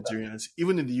just say afford that. Nigerians.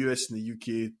 Even in the US and the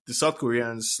UK, the South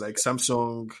Koreans like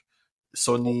Samsung,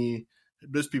 Sony,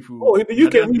 those Oh, people, in the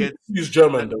UK, Nigerians we get, use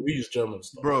German that, though. We use German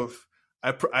stuff. bro.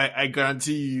 I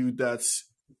guarantee you that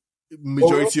Oh,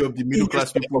 majority of the we middle use class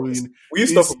stuff people from in we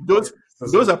use stuff is from Far East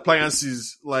as those well.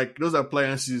 appliances, like those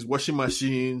appliances, washing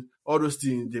machine, all those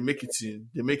things, they make it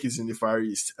in the Far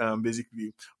East,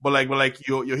 basically. But like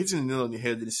you're hitting the nail on the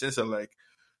head in the sense that like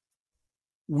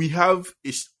we have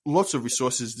lots of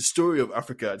resources. The story of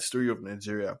Africa, the story of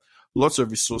Nigeria, lots of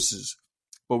resources,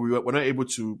 but we're not able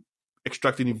to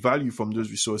extract any value from those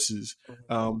resources.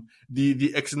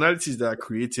 The externalities that are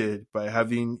created by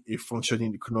having a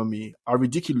functioning economy are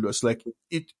ridiculous. Like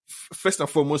first and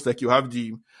foremost, like you have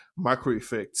the macro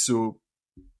effect. So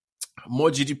more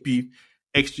GDP,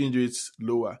 exchange rates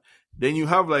lower. Then you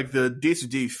have like the day to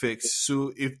day effects.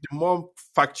 So if the more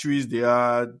factories there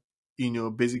are,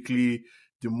 basically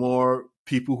the more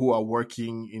people who are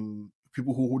working in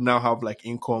people who now have like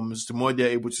incomes, the more they're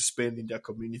able to spend in their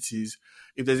communities.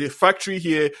 If there's a factory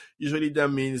here, usually that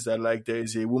means that like there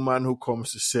is a woman who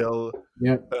comes to sell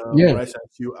Yeah, yeah. rice and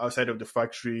stew outside of the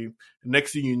factory.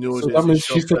 Next thing you know, So that there's a means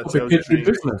shop she set that up a sells catering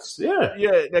drinks. business. Yeah.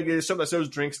 Yeah, like there's a shop that sells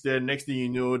drinks there. Next thing you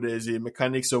know, there's a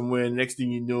mechanic somewhere. Next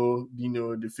thing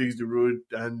they fix the road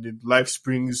and the life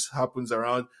springs happens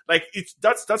around. Like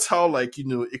that's how like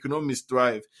economies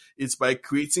thrive. It's by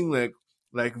creating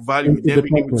like value, then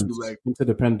being able to like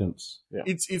Interdependence. Yeah.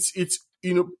 it's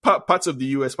parts of the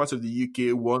US, parts of the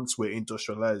UK once were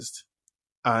industrialized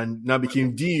and now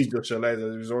became deindustrialized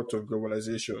as a result of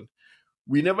globalization.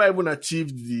 We never even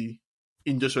achieved the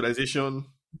industrialization.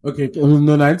 Okay,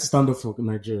 no, I need to stand up for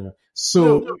Nigeria.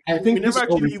 So No, I we think this never is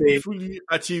what we actually say fully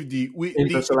achieved the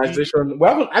industrialization.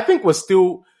 Well, I think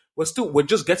we're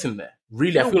just getting there.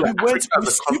 Really, I no, feel like Africa we as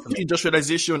a skipped continent.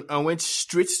 industrialization and went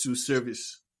straight to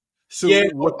service. So Yeah,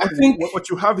 but I think what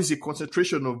you have is a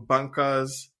concentration of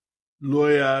bankers,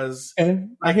 lawyers,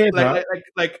 I hear that.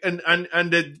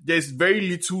 there's very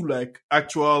little like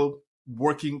actual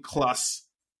working class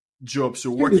jobs. So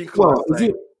I think working it's, class well, is like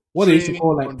it what they used to train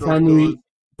call like conductors,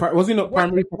 was it not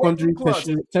primary, working secondary, class.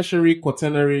 tertiary,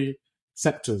 quaternary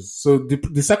sectors? So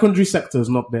the secondary sector is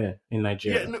not there in Yeah,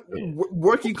 Nigeria. no, Yeah.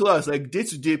 working class, like day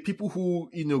to day, people who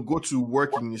go to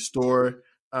work in the store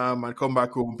and come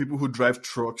back home. People who drive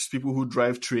trucks, people who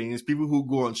drive trains, people who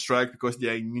go on strike because they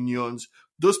are in unions.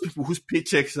 Those people whose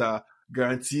paychecks are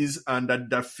guarantees and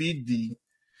that feed the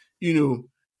you know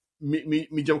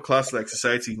medium class like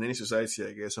society in any society,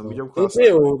 I guess, or medium class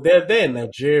like They're there in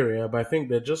Nigeria, but I think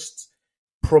they're just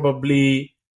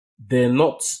probably they're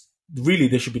not really.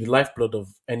 They should be the lifeblood of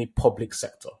any public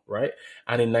sector, right?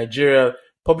 And in Nigeria,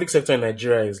 public sector in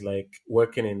Nigeria is like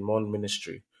working in one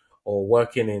ministry or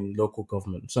working in local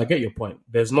government. So I get your point.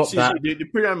 There's not see that. the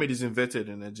pyramid is inverted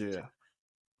in Nigeria.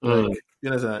 Like Mm, you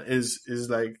know,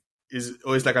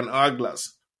 it's like an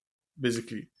hourglass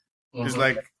basically. It's mhm,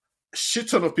 like shit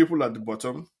ton of people at the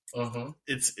bottom. mhm.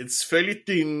 It's fairly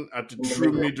thin at the In the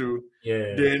true middle. middle.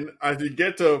 Yeah. Then as you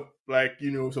get up, like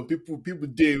some people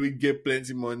there we get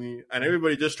plenty money, and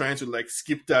everybody just trying to like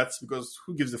skip that because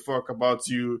who gives a fuck about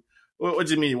you? What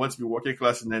do you mean you want to be working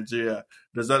class in Nigeria?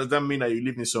 Does that mean that you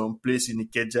live in some place in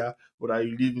Ikeja or that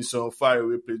you live in some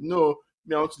faraway place? No,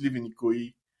 me I want to live in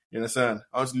Ikoyi. You understand?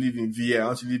 I want to live in VA. I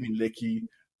want to live in Lekki.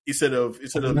 Instead of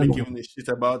me giving a shit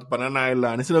about Banana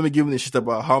Island, instead of me giving a shit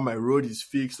about how my road is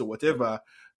fixed or whatever,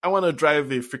 I want to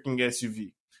drive a freaking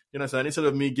SUV. You know, so instead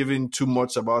of me giving too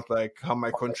much about like how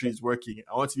my country is working,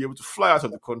 I want to be able to fly out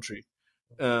of the country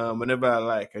whenever I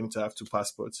like. I need to have two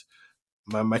passports.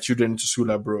 My children into school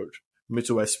abroad. Me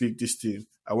too. I speak this thing.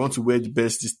 I want to wear the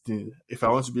best this thing. If I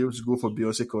want to be able to go for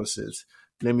Beyonce concerts,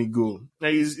 let me go.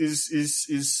 Like,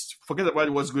 is forget about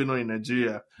what's going on in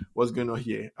Nigeria. What's going on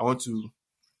here? I want to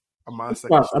amass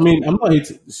like a But I shit ton mean, of I'm money. not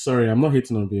hating. Sorry, I'm not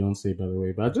hating on Beyonce, by the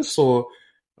way. But I just saw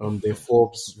their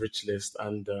Forbes rich list,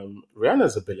 and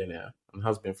Rihanna's a billionaire and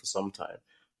has been for some time.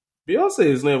 Beyonce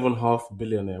is not even half a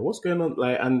billionaire. What's going on?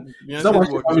 Like, and is that why Beyonce's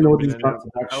she's work is having not all these billionaire.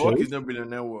 back-to-back Her work is shows? not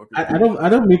billionaire work. I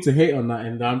don't mean to hate on that,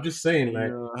 and I'm just saying, like,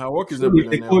 No, her work is not surely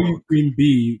if they billionaire call you work. Queen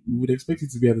Bee, we would expect you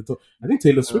to be at the top. I think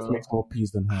Taylor Swift Uh, makes more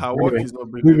peas than her. her work Anyway, is not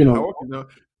moving billionaire. Her on. work is not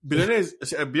billionaire.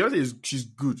 Beyonce is she's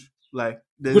good. Like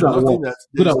Good at what?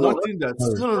 Good at what?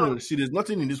 Sorry. no. See, there's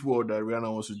nothing in this world that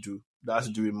Rihanna wants to do that has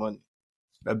to do with money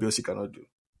that Beyonce cannot do.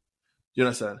 You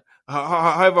understand?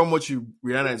 However much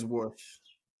Rihanna is worth,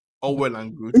 all well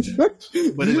and good. did But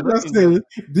there's you another just thing say? that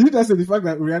Did you just say the fact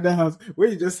that Rihanna has? What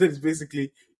you just said is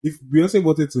basically, if Beyonce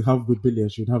wanted to have a billion,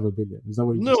 she'd have a billion. Is that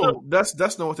what you just said? no,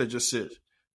 that's not what I just said.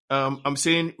 I'm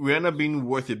saying Rihanna being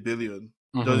worth $1 billion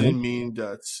Mm-hmm. doesn't mean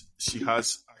that she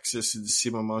has access to the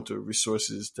same amount of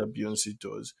resources that Beyonce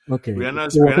does. Okay, so we're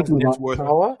Rihanna's talking net about worth.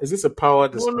 power. Is this a power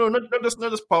discussion? No, not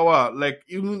just power. Like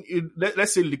even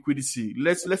let's say liquidity.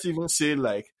 Let's even say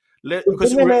like The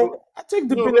because billionaire, I think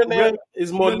the no, billionaire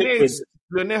is more billionaire liquid. is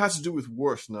billionaire has to do with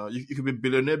worth. Now you could be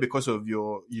billionaire because of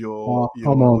your Oh,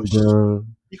 come on, bro.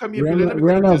 you can be a billionaire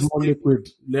because of Rihanna your is more stake. liquid.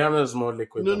 Rihanna is more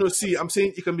liquid No, than no. See, I'm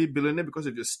saying you can be a billionaire because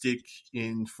of your stake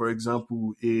in, for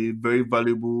example, a very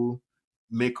valuable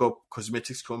makeup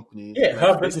cosmetics company yeah, like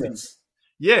her Fenty. business.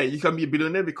 Yeah, you can be a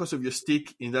billionaire because of your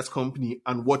stake in that company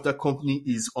and what that company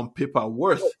is on paper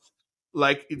worth.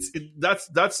 Like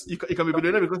that's you can be a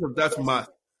billionaire because of that math.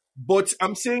 But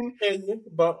I'm saying Yeah,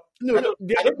 but no, I don't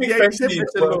think they are in the same Fenty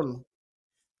is well. echelon.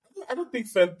 I don't think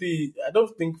Fenty. I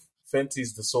don't think Fenty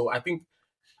is the soul. I think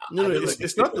No, I no, don't know.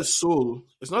 it's not the soul.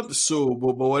 It's not the soul,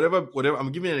 but whatever.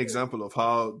 I'm giving you an example of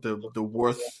how the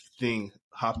worth thing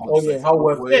Oh happens. yeah, Like how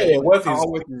worth? Yeah, yeah, worth how is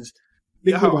worth is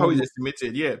yeah, liquid how and is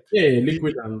estimated? Yeah, yeah, yeah, the,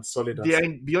 liquid and solid and they are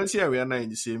stuff. in, Beyonce and Rihanna are in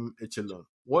the same echelon.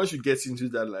 Once you get into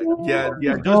that, like they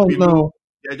are just Oh below no,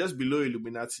 they are just below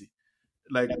Illuminati.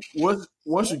 Like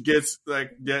once you get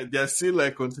like they're still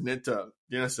like continental.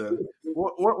 You understand?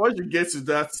 Once you get to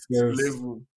that yes.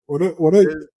 level, What?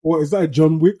 What is that? A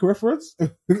John Wick reference?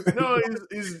 no,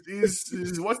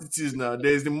 is what it is now.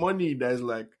 There's the money that's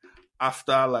like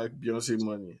after like Beyonce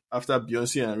money, after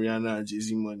Beyonce and Rihanna and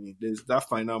Jay-Z money. There's that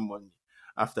final money.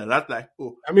 After that, like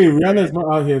I mean, eh, Rihanna's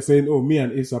not out here saying, "Oh, me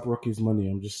and ASAP Rocky's money."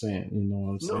 I'm just saying, you know what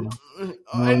I'm no, saying?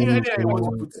 any I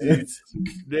want to put it,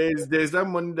 there's that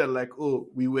money that like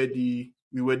we were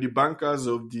the bankers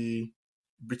of the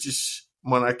British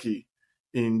monarchy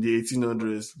in the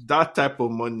 1800s. That type of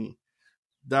money,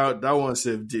 that one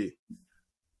saved day.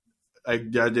 Like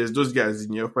there's those guys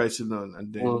in your price and then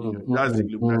that's the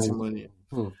Illuminati money.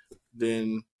 Mm.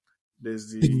 Then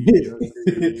there's the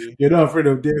Beyonce. You're not afraid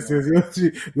of this.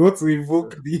 You want to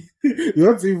evoke the you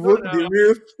want to No, evoke no, the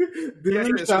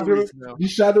real DSS no reach now. the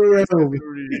shadow DSS realm. no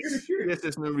reach.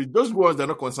 DSS no reach. Those ones they're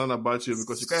not concerned about you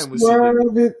because you can't even see them.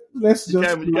 Swerve it. Let's just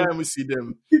You can't even see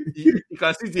them. You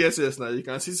can see DSS now. You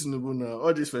can see Tinubu now.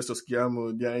 All these Festus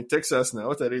Kiyamo, they are in Texas now.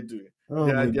 What are they doing? oh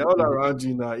my They're all God. around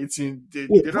you now. Eating.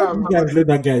 Wait, They how don't do you have. guys let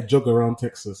that guy jog around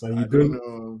Texas? I don't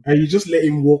know. And you just let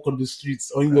him walk on the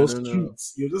streets, on I your don't know.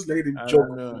 streets. You're just letting him I jog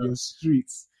don't on know. your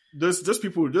streets. Those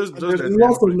people, those And there's that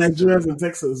lots of British, Nigerians in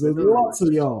Texas. they There's don't lots reach.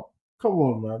 of y'all. Come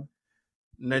on, man.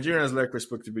 Nigerians like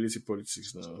respectability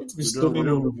politics now. Let's be stoning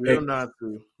him We with don't know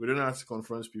how to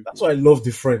confront That's people. why I love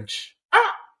the French.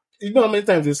 You know how many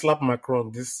times they slap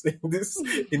Macron this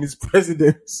in his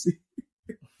presidency?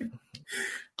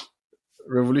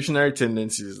 Revolutionary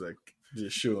tendencies like they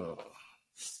show.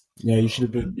 Yeah, you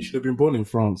should have been born in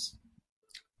France.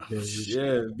 Yeah,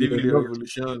 Yeah, you'd vive have les loved,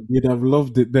 revolution. you'd have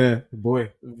loved it there,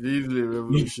 boy. Vive les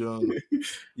revolution.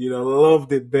 You'd have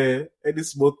loved it there. Any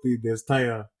small thing, there's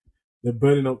tire. They're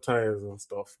burning up tires and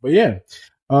stuff. But yeah.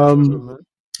 True, man.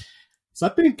 So I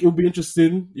think it'll be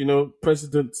interesting,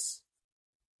 president's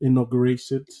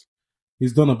inauguration.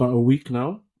 He's done about a week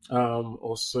now,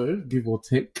 or so, give or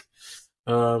take.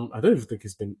 I don't even think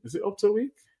is it up to a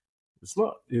week? It's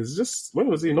not. It's just, when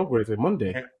was he inaugurated?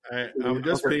 Monday. I'm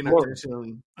just paying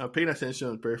attention. I'm paying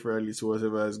attention peripherally to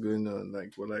whatever is going on.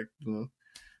 Like,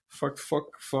 fuck,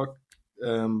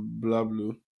 blah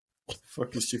blah.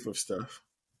 Fuck his chief of staff.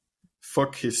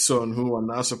 Fuck his son, who are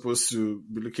now supposed to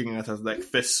be looking at as like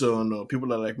first son, or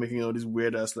people are like making all these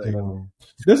weird ass like.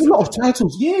 There's a lot of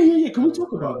titles. Yeah. Can we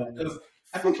talk about that? Because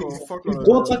I think his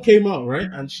daughter came out, right,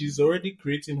 and she's already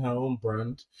creating her own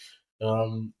brand,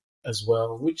 as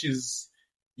well, which is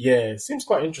seems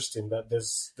quite interesting. That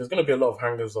there's going to be a lot of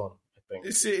hangers on. I think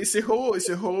It's a whole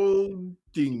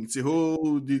thing. It's a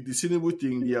whole the Tinubu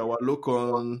thing. The our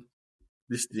local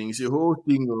this thing. It's a whole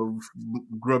thing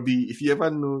of grubby. If you ever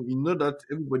know, you know that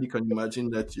everybody can imagine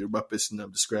that Yoruba person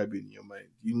I'm describing in your mind.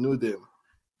 You know them.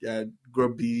 They are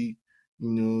grubby.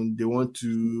 They want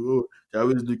to. Oh, they're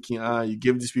always looking. You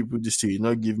gave these people this thing. You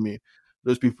not give me.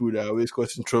 Those people that are always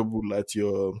causing trouble at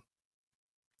your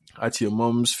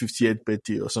mom's 50th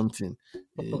birthday or something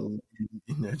in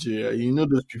Nigeria. You know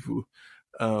those people.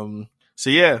 So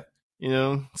yeah,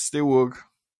 stay woke.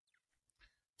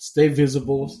 stay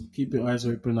visible, keep your eyes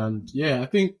open, and I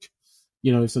think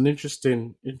it's an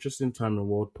interesting time in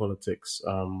world politics.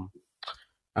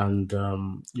 And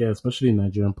especially in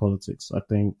Nigerian politics, I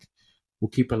think we'll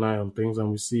keep an eye on things and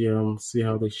we see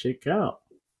how they shake out.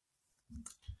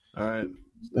 All right.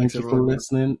 Thank you for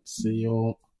listening. See you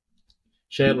all.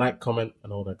 Share, like, comment,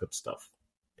 and all that good stuff.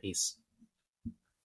 Peace.